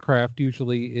of witchcraft,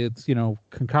 usually it's,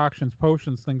 concoctions,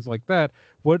 potions, things like that.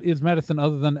 What is medicine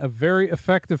other than a very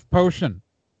effective potion?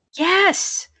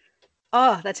 Yes.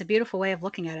 Oh, that's a beautiful way of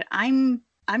looking at it. I'm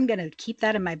going to keep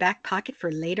that in my back pocket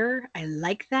for later. I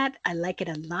like that. I like it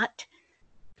a lot.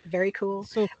 Very cool.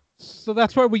 So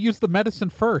that's why we use the medicine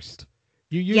first.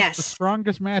 You use the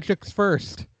strongest magics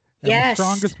first. And the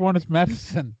strongest one is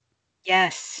medicine.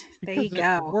 Yes. There you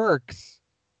go. It works.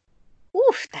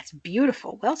 Oof, that's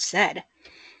beautiful. Well said.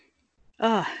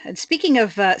 And speaking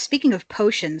of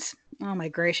potions, oh my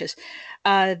gracious,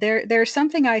 there's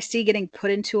something I see getting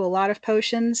put into a lot of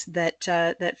potions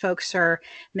that folks are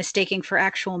mistaking for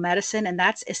actual medicine, and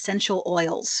that's essential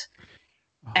oils.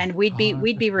 And we'd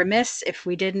be remiss if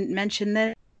we didn't mention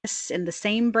this in the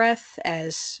same breath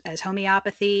as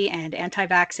homeopathy and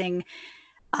anti-vaxxing.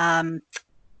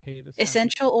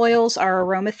 Essential oils are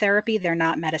aromatherapy. They're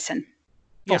not medicine.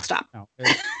 Full stop. No,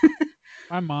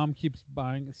 my mom keeps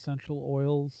buying essential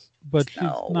oils, but she's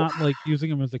not like using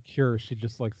them as a cure. She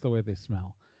just likes the way they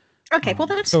smell. Okay, well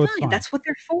that's fine. That's what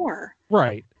they're for.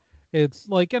 Right. It's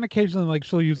like, and occasionally like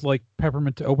she'll use like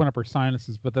peppermint to open up her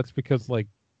sinuses, but that's because like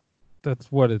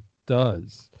that's what it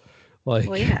does. Like,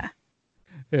 well, yeah.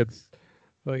 It's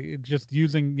like just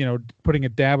using, putting a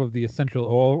dab of the essential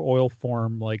oil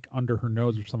form like under her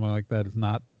nose or something like that is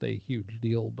not a huge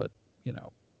deal, but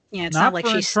yeah, it's not like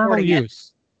she's snorting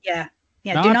use. It.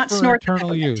 Yeah. Do not snort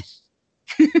internal use.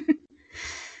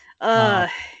 I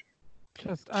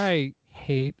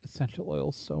hate essential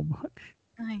oils so much.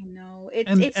 I know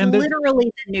it's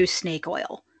literally the new snake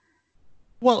oil.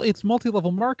 Well, it's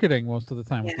multi-level marketing most of the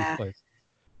time with these places,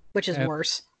 which is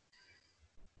worse.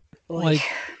 Like,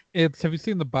 have you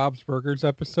seen the Bob's Burgers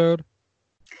episode?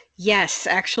 Yes,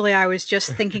 actually, I was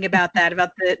just thinking about that,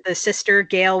 about the sister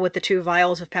Gail with the 2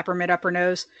 vials of peppermint up her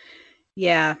nose.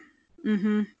 Yeah.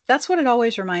 Mm-hmm. That's what it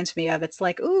always reminds me of. It's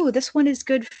like, ooh, this one is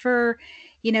good for,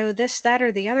 this, that,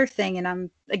 or the other thing. And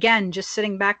I'm, again, just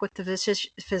sitting back with the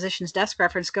physician's desk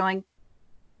reference going,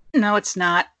 no, it's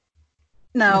not.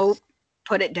 No,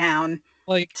 put it down.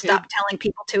 Like, stop telling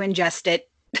people to ingest it.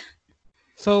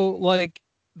 So, like,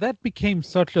 that became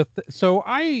such a so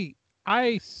I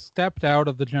stepped out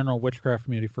of the general witchcraft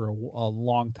community for a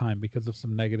long time because of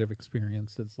some negative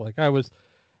experiences. Like, I was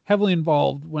heavily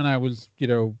involved when I was,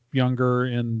 younger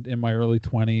in my early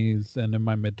 20s and in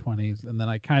my mid 20s, and then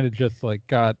I kind of just like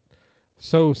got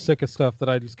so sick of stuff that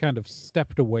I just kind of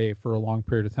stepped away for a long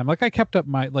period of time. Like, I kept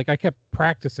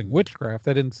practicing witchcraft.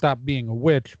 I didn't stop being a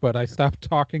witch, but I stopped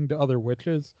talking to other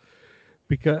witches.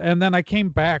 And then I came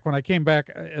back. When I came back,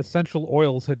 essential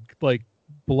oils had like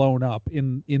blown up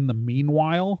in the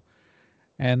meanwhile,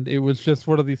 and it was just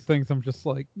one of these things. I'm just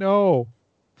like, no,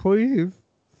 please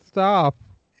stop.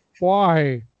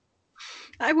 Why?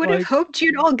 I would have hoped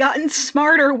you'd all gotten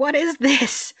smarter. What is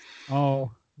this?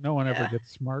 Oh, no one ever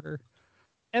gets smarter.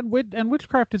 And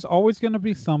witchcraft is always going to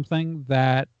be something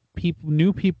that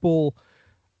new people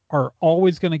are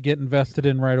always going to get invested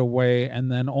in right away, and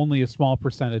then only a small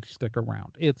percentage stick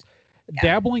around.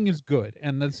 Dabbling is good,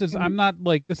 and this is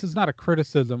this is not a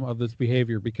criticism of this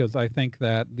behavior, because I think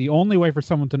that the only way for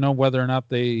someone to know whether or not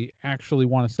they actually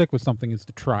want to stick with something is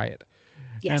to try it.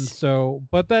 Yes. And so,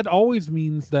 but that always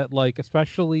means that, like,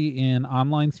 especially in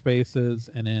online spaces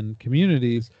and in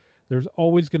communities, there's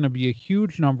always going to be a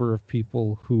huge number of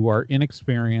people who are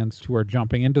inexperienced, who are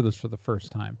jumping into this for the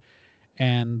first time.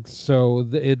 And so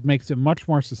it makes it much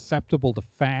more susceptible to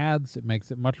fads. It makes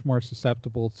it much more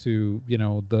susceptible to,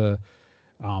 the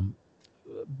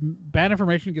bad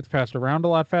information gets passed around a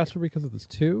lot faster because of this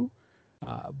too.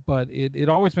 But it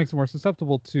always makes it more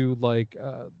susceptible to, like,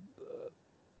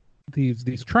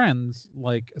 these trends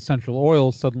like essential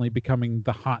oils suddenly becoming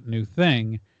the hot new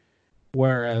thing,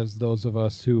 whereas those of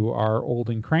us who are old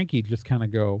and cranky just kind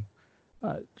of go,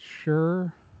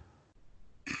 sure,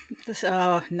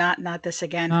 not this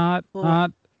again.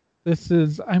 not. This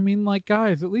is, I mean, like,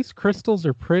 guys, at least crystals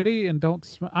are pretty and don't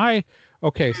smell.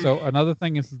 Okay, so another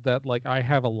thing is that, like, I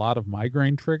have a lot of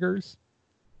migraine triggers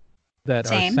that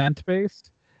are scent based,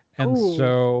 and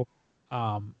so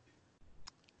I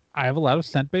have a lot of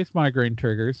scent based migraine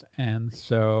triggers, and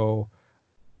so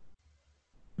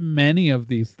many of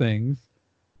these things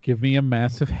give me a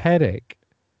massive headache.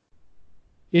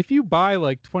 If you buy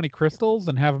like 20 crystals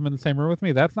and have them in the same room with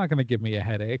me, that's not going to give me a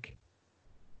headache.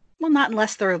 Well, not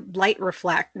unless their light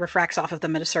refracts off of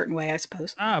them in a certain way, I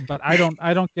suppose. But I don't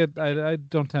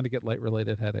tend to get light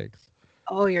related headaches.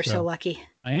 Oh, you're so lucky.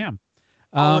 I am.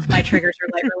 All of my triggers are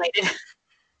light related.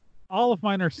 All of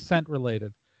mine are scent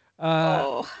related.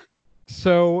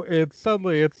 So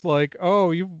it's like,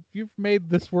 oh, you've made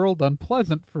this world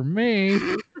unpleasant for me.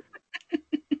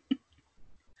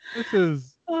 This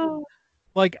is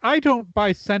like, I don't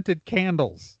buy scented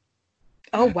candles.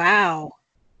 Oh, wow.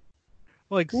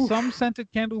 Like, some scented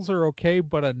candles are okay,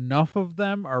 but enough of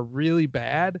them are really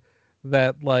bad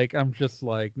that, like, I'm just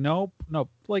like, nope.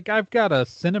 Like, I've got a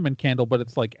cinnamon candle, but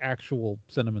it's like actual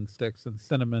cinnamon sticks, and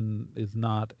cinnamon is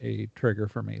not a trigger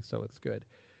for me, so it's good.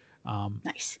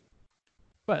 Nice.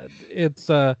 But it's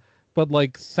but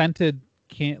like scented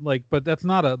but that's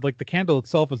not like, the candle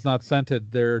itself is not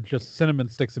scented. They're just cinnamon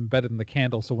sticks embedded in the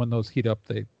candle, so when those heat up,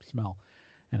 they smell,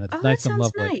 and it's nice and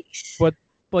lovely. Nice. But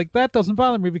like, that doesn't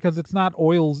bother me because it's not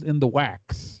oils in the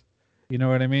wax. You know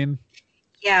what I mean?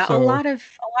 Yeah, so, a lot of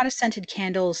scented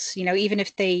candles, you know, even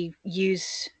if they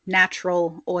use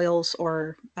natural oils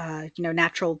or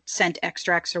natural scent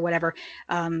extracts or whatever,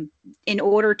 in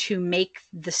order to make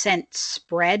the scent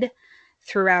spread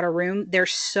throughout a room, they're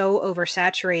so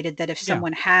oversaturated that if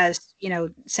someone has,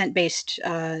 scent-based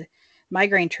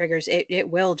migraine triggers, it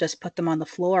will just put them on the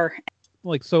floor.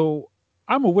 Like, so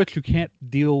I'm a witch who can't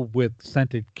deal with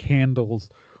scented candles.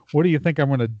 What do you think I'm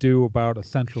going to do about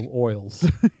essential oils?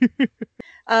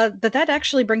 But that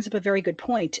actually brings up a very good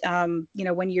point.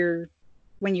 When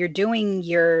you're doing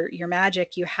your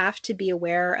magic, you have to be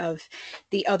aware of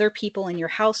the other people in your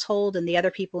household and the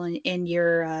other people in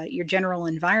your general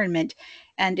environment.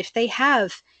 And if they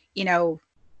have,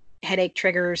 headache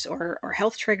triggers or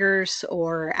health triggers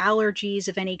or allergies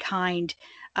of any kind,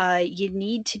 you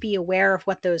need to be aware of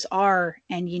what those are,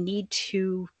 and you need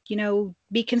to,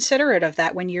 be considerate of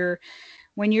that when you're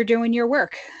doing your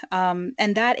work.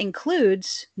 And that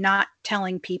includes not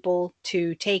telling people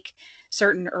to take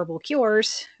certain herbal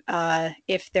cures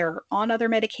if they're on other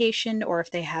medication or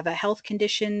if they have a health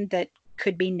condition that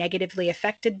could be negatively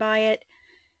affected by it.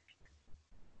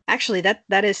 Actually,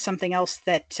 that is something else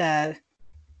that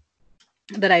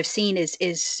I've seen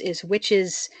is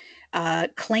witches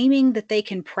claiming that they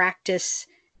can practice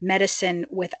medicine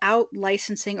without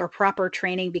licensing or proper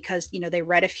training because they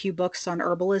read a few books on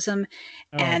herbalism.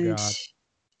 God.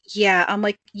 Yeah, I'm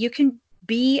like, you can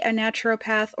be a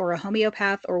naturopath or a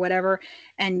homeopath or whatever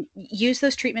and use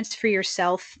those treatments for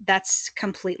yourself. That's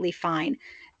completely fine.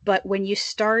 But when you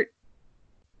start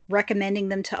recommending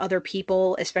them to other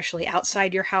people, especially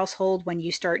outside your household, when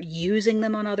you start using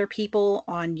them on other people,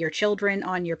 on your children,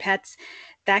 on your pets,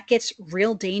 that gets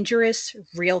real dangerous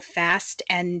real fast,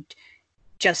 and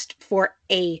just for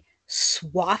a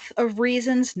swath of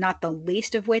reasons, not the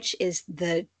least of which is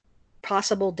the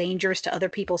possible dangers to other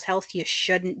people's health. You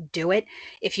shouldn't do it.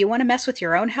 If you want to mess with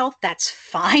your own health, that's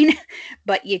fine,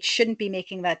 but you shouldn't be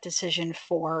making that decision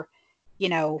for,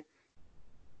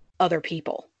 other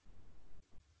people.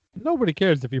 Nobody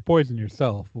cares if you poison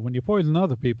yourself, but when you poison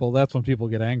other people, that's when people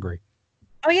get angry.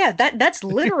 Oh yeah, that's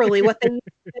literally what they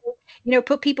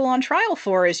put people on trial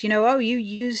for is, oh, you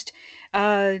used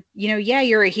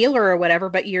you're a healer or whatever,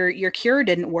 but your cure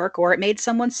didn't work, or it made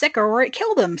someone sicker, or it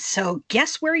killed them. So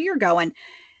guess where you're going?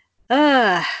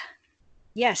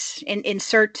 Yes,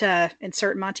 insert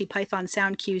Monty Python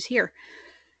sound cues here.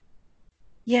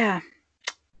 Yeah.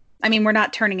 I mean, we're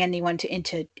not turning anyone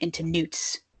into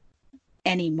newts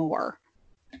anymore,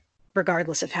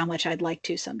 regardless of how much I'd like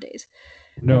to some days.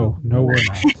 No, we're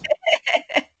not.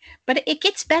 But it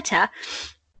gets better.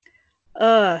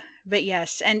 But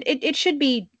yes, and it should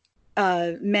be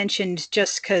mentioned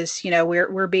just because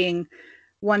we're being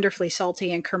wonderfully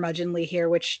salty and curmudgeonly here,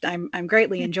 which I'm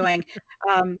greatly enjoying.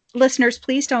 Listeners,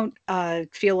 please don't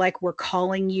feel like we're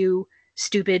calling you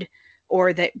stupid,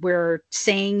 or that we're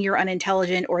saying you're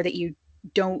unintelligent, or that you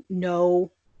don't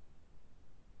know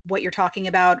what you're talking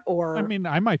about, or I mean,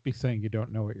 I might be saying you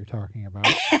don't know what you're talking about.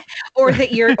 or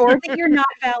that you're not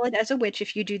valid as a witch.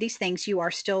 If you do these things, you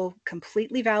are still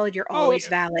completely valid. You're always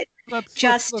valid. Let's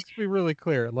be really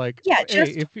clear. Like, yeah,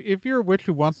 hey, if you're a witch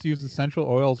who wants to use essential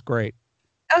oils, great.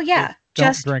 Oh yeah,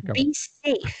 just drink them. Be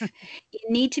safe. You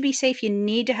need to be safe. You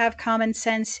need to have common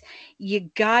sense. You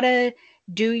gotta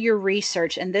do your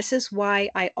research, and this is why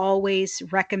I always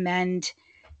recommend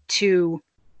to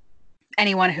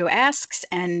anyone who asks,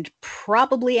 and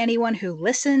probably anyone who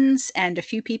listens, and a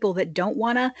few people that don't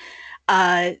wanna,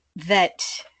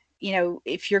 that, you know,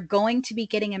 if you're going to be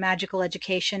getting a magical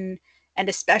education, and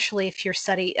especially if you're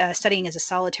studying as a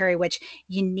solitary witch,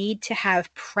 you need to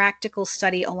have practical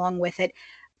study along with it.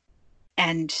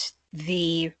 And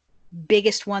the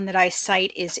biggest one that I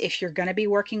cite is, if you're going to be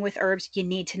working with herbs, you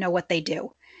need to know what they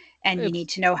do, and you need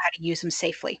to know how to use them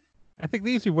safely. I think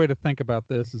the easy way to think about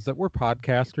this is that we're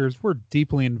podcasters. We're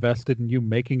deeply invested in you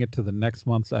making it to the next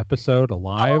month's episode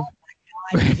alive. Oh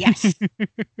my God, yes.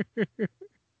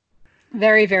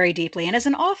 Very, very deeply. And as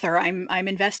an author, I'm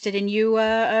invested in you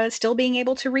still being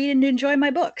able to read and enjoy my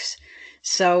books.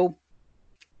 So,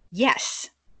 yes.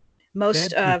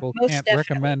 Most people most can't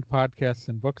definitely recommend podcasts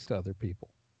and books to other people.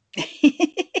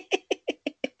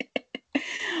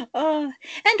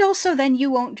 And also, then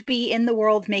you won't be in the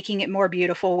world making it more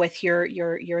beautiful with your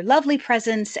lovely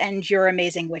presence and your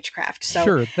amazing witchcraft. So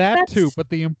sure, that too. But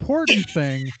the important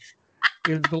thing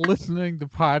is the listening to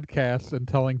podcasts and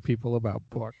telling people about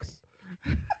books.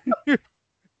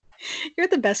 You're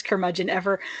the best curmudgeon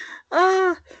ever.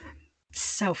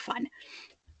 So fun.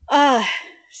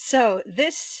 So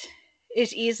this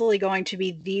is easily going to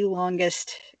be the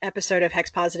longest episode of Hex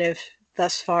Positive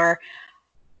thus far.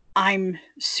 I'm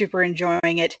super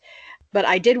enjoying it, but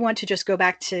I did want to just go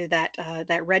back to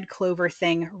that red clover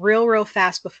thing real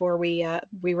fast before we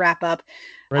wrap up.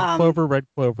 Red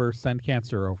clover, send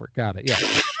cancer over. Got it.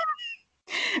 Yeah.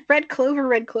 Red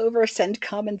clover, send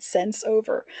common sense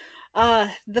over.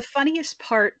 The funniest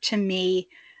part to me,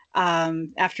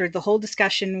 after the whole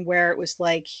discussion where it was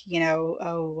like, you know,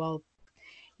 oh, well,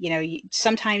 you know,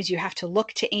 sometimes you have to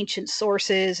look to ancient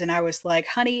sources. And I was like,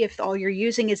 honey, if all you're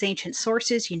using is ancient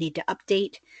sources, you need to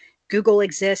update. Google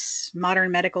exists,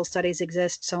 modern medical studies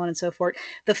exist, so on and so forth.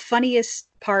 The funniest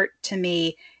part to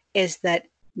me is that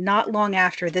not long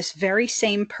after, this very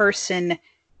same person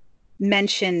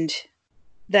mentioned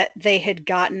that they had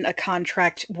gotten a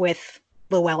contract with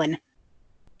Llewellyn.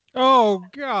 Oh,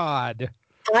 God.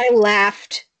 I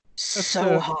laughed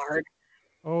so hard.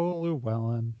 Oh,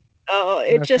 Llewellyn. Oh,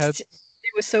 it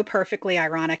was so perfectly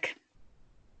ironic.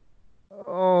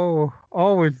 Oh,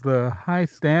 always the high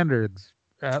standards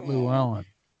at Llewellyn.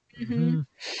 Mm-hmm.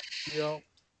 Yep.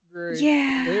 Great.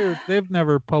 Yeah. They've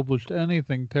never published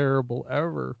anything terrible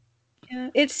ever. Yeah.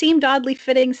 It seemed oddly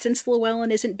fitting, since Llewellyn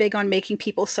isn't big on making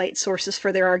people cite sources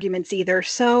for their arguments either.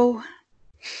 So,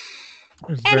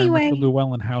 it's anyway, very much the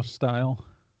Llewellyn House style.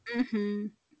 Mm-hmm.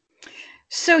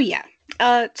 So yeah.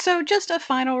 So just a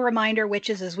final reminder,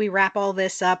 witches, as we wrap all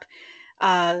this up,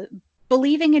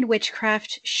 believing in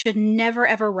witchcraft should never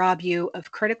ever rob you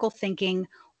of critical thinking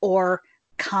or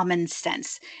common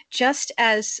sense. Just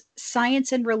as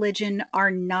science and religion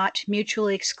are not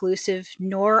mutually exclusive,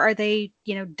 nor are they,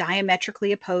 you know,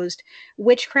 diametrically opposed,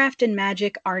 witchcraft and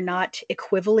magic are not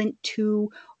equivalent to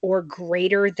or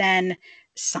greater than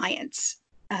science.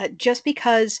 Just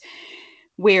because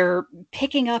we're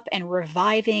picking up and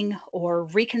reviving or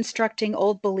reconstructing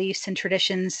old beliefs and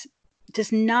traditions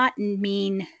does not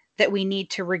mean that we need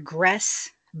to regress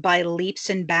by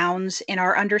leaps and bounds in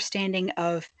our understanding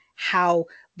of how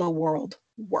the world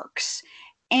works.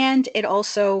 And it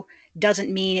also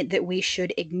doesn't mean that we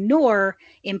should ignore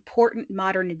important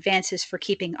modern advances for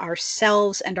keeping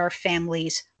ourselves and our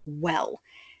families well.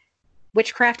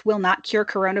 Witchcraft will not cure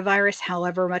coronavirus,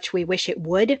 however much we wish it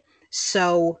would.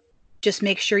 So just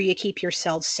make sure you keep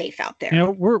yourselves safe out there. You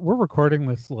know, we're recording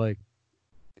this like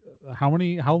how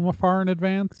far in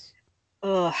advance?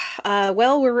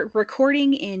 Well, we're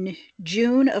recording in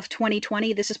June of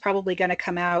 2020. This is probably going to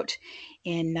come out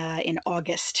in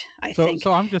August, I think.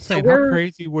 So I'm just saying, how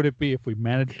crazy would it be if we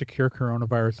managed to cure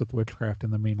coronavirus with witchcraft in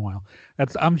the meanwhile?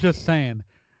 I'm just saying,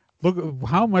 look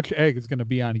how much egg is going to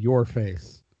be on your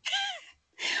face.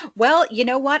 Well, you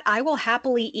know what? I will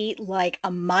happily eat like a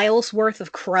mile's worth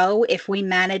of crow if we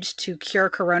manage to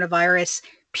cure coronavirus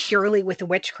purely with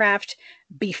witchcraft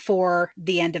before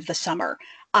the end of the summer.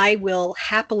 I will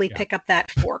happily pick up that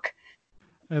fork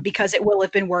because it will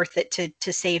have been worth it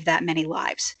to save that many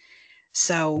lives.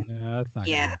 So, that's not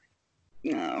good.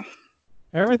 No.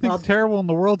 Everything's terrible and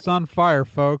the world's on fire,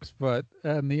 folks. But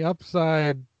on the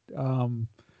upside,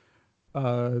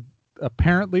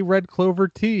 apparently red clover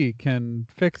tea can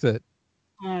fix it.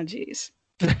 Oh, geez.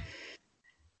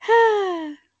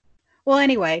 Well,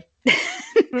 anyway,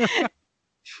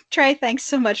 Trey, thanks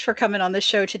so much for coming on the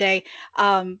show today.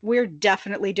 We're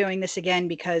definitely doing this again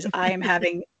because I am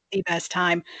having the best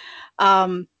time.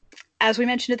 As we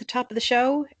mentioned at the top of the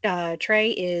show,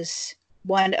 Trey is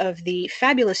one of the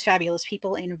fabulous, fabulous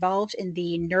people involved in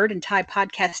the Nerd and Tie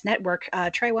Podcast Network.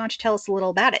 Trey, why don't you tell us a little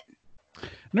about it?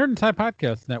 Nerd and Tie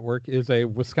Podcast Network is a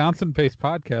Wisconsin-based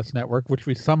podcast network, which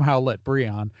we somehow let Bree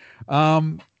on.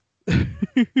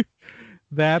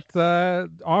 That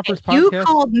offers podcasts. You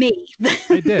called me.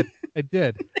 I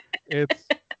did.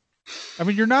 I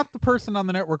mean, you're not the person on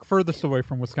the network furthest away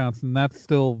from Wisconsin. That's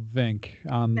still Vink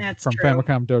from true.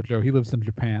 Famicom Dojo. He lives in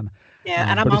Japan. Yeah,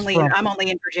 and I'm only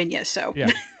in Virginia, so.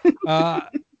 Yeah.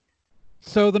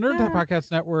 So the Nerd and Tie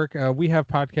Podcast Network, we have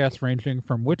podcasts ranging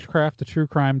from witchcraft to true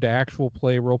crime to actual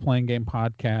play role-playing game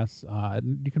podcasts.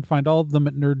 You can find all of them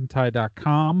at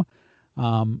nerdandtie.com.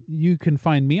 You can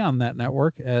find me on that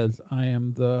network as I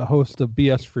am the host of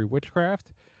BS Free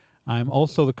Witchcraft. I'm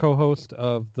also the co-host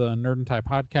of the Nerd and Tie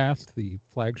Podcast, the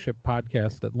flagship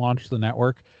podcast that launched the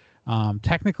network.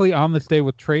 Technically, On This Day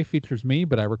with Trey features me,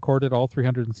 but I recorded all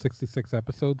 366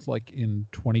 episodes like in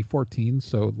 2014,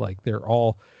 so like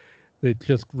it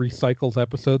just recycles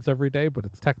episodes every day, but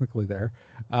it's technically there.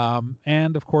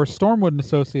 And of course, Stormwood and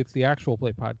Associates, the actual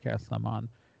play podcast I'm on,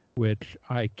 which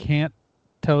I can't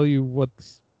tell you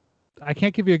I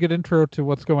can't give you a good intro to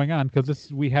what's going on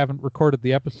because we haven't recorded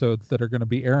the episodes that are going to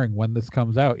be airing when this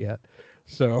comes out yet.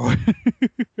 So,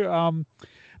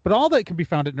 but all that can be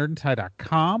found at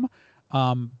nerdandtie.com.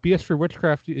 BS Free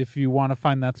Witchcraft, if you want to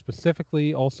find that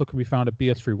specifically, also can be found at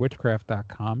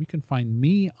bsfreewitchcraft.com. You can find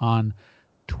me on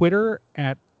Twitter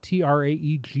at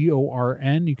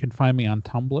TRAEGORN. You can find me on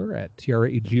Tumblr at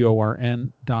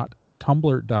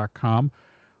TRAEGORN.tumblr.com.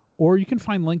 Or you can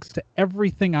find links to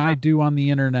everything I do on the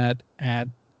internet at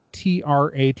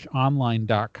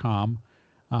trhonline.com.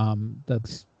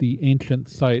 That's the ancient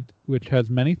site, which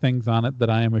has many things on it that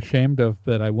I am ashamed of,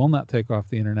 but I will not take off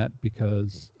the internet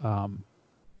because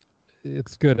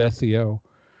it's good SEO.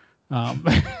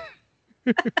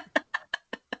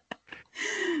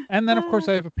 And then, of course,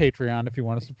 I have a Patreon if you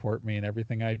want to support me and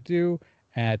everything I do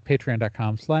at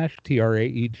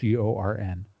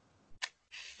patreon.com/TRAEGORN.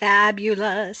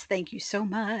 Fabulous. Thank you so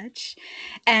much.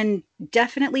 And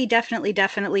definitely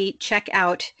check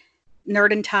out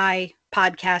Nerd and Tie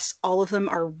podcasts. All of them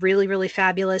are really, really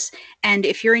fabulous. And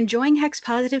if you're enjoying Hex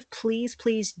Positive, please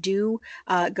do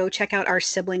go check out our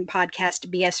sibling podcast,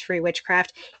 BS Free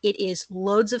Witchcraft. It is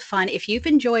loads of fun. If you've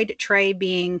enjoyed Trey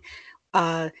being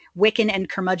Wiccan and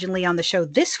curmudgeonly on the show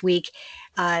this week,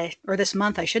 or this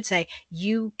month, I should say,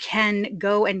 you can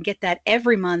go and get that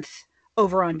every month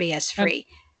over on BS Free.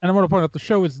 And I want to point out the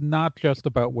show is not just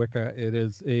about Wicca.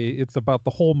 It's about the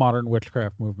whole modern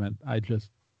witchcraft movement. I just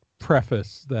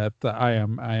preface that I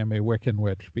am a Wiccan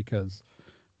witch because,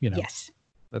 yes,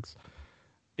 that's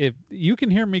if you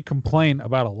can hear me complain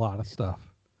about a lot of stuff.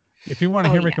 If you want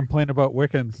to hear me complain about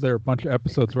Wiccans, there are a bunch of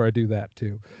episodes where I do that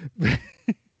too.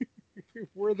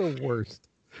 We're the worst.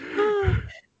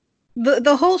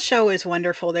 The whole show is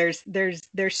wonderful. There's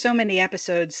so many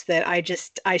episodes that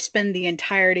I spend the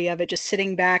entirety of it just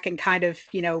sitting back and kind of,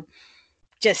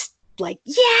 just like,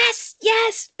 yes,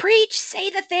 preach, say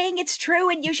the thing, it's true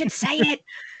and you should say it.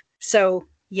 So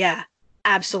yeah,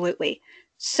 absolutely.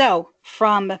 So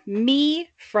from me,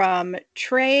 from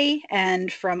Trey,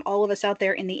 and from all of us out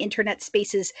there in the internet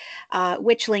spaces,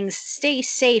 witchlings, stay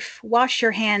safe, wash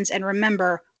your hands, and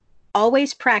remember,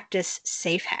 always practice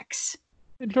safe hex.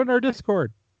 And join our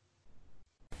Discord.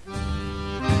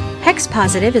 Hex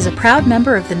Positive is a proud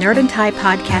member of the Nerd and Tie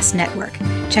Podcast Network.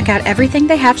 Check out everything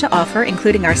they have to offer,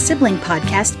 including our sibling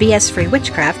podcast, BS Free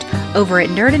Witchcraft, over at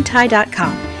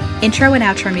nerdandtie.com. Intro and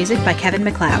outro music by Kevin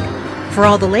MacLeod. For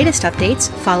all the latest updates,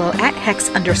 follow at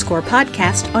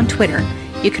Hex_podcast on Twitter.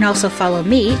 You can also follow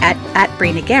me at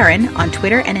Brina Guerin on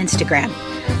Twitter and Instagram.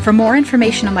 For more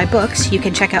information on my books, you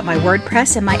can check out my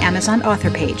WordPress and my Amazon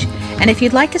author page. And if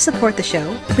you'd like to support the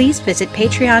show, please visit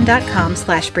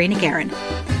patreon.com/Brina Guerin.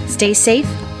 Stay safe,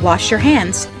 wash your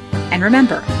hands, and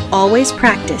remember, always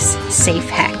practice safe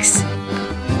hex.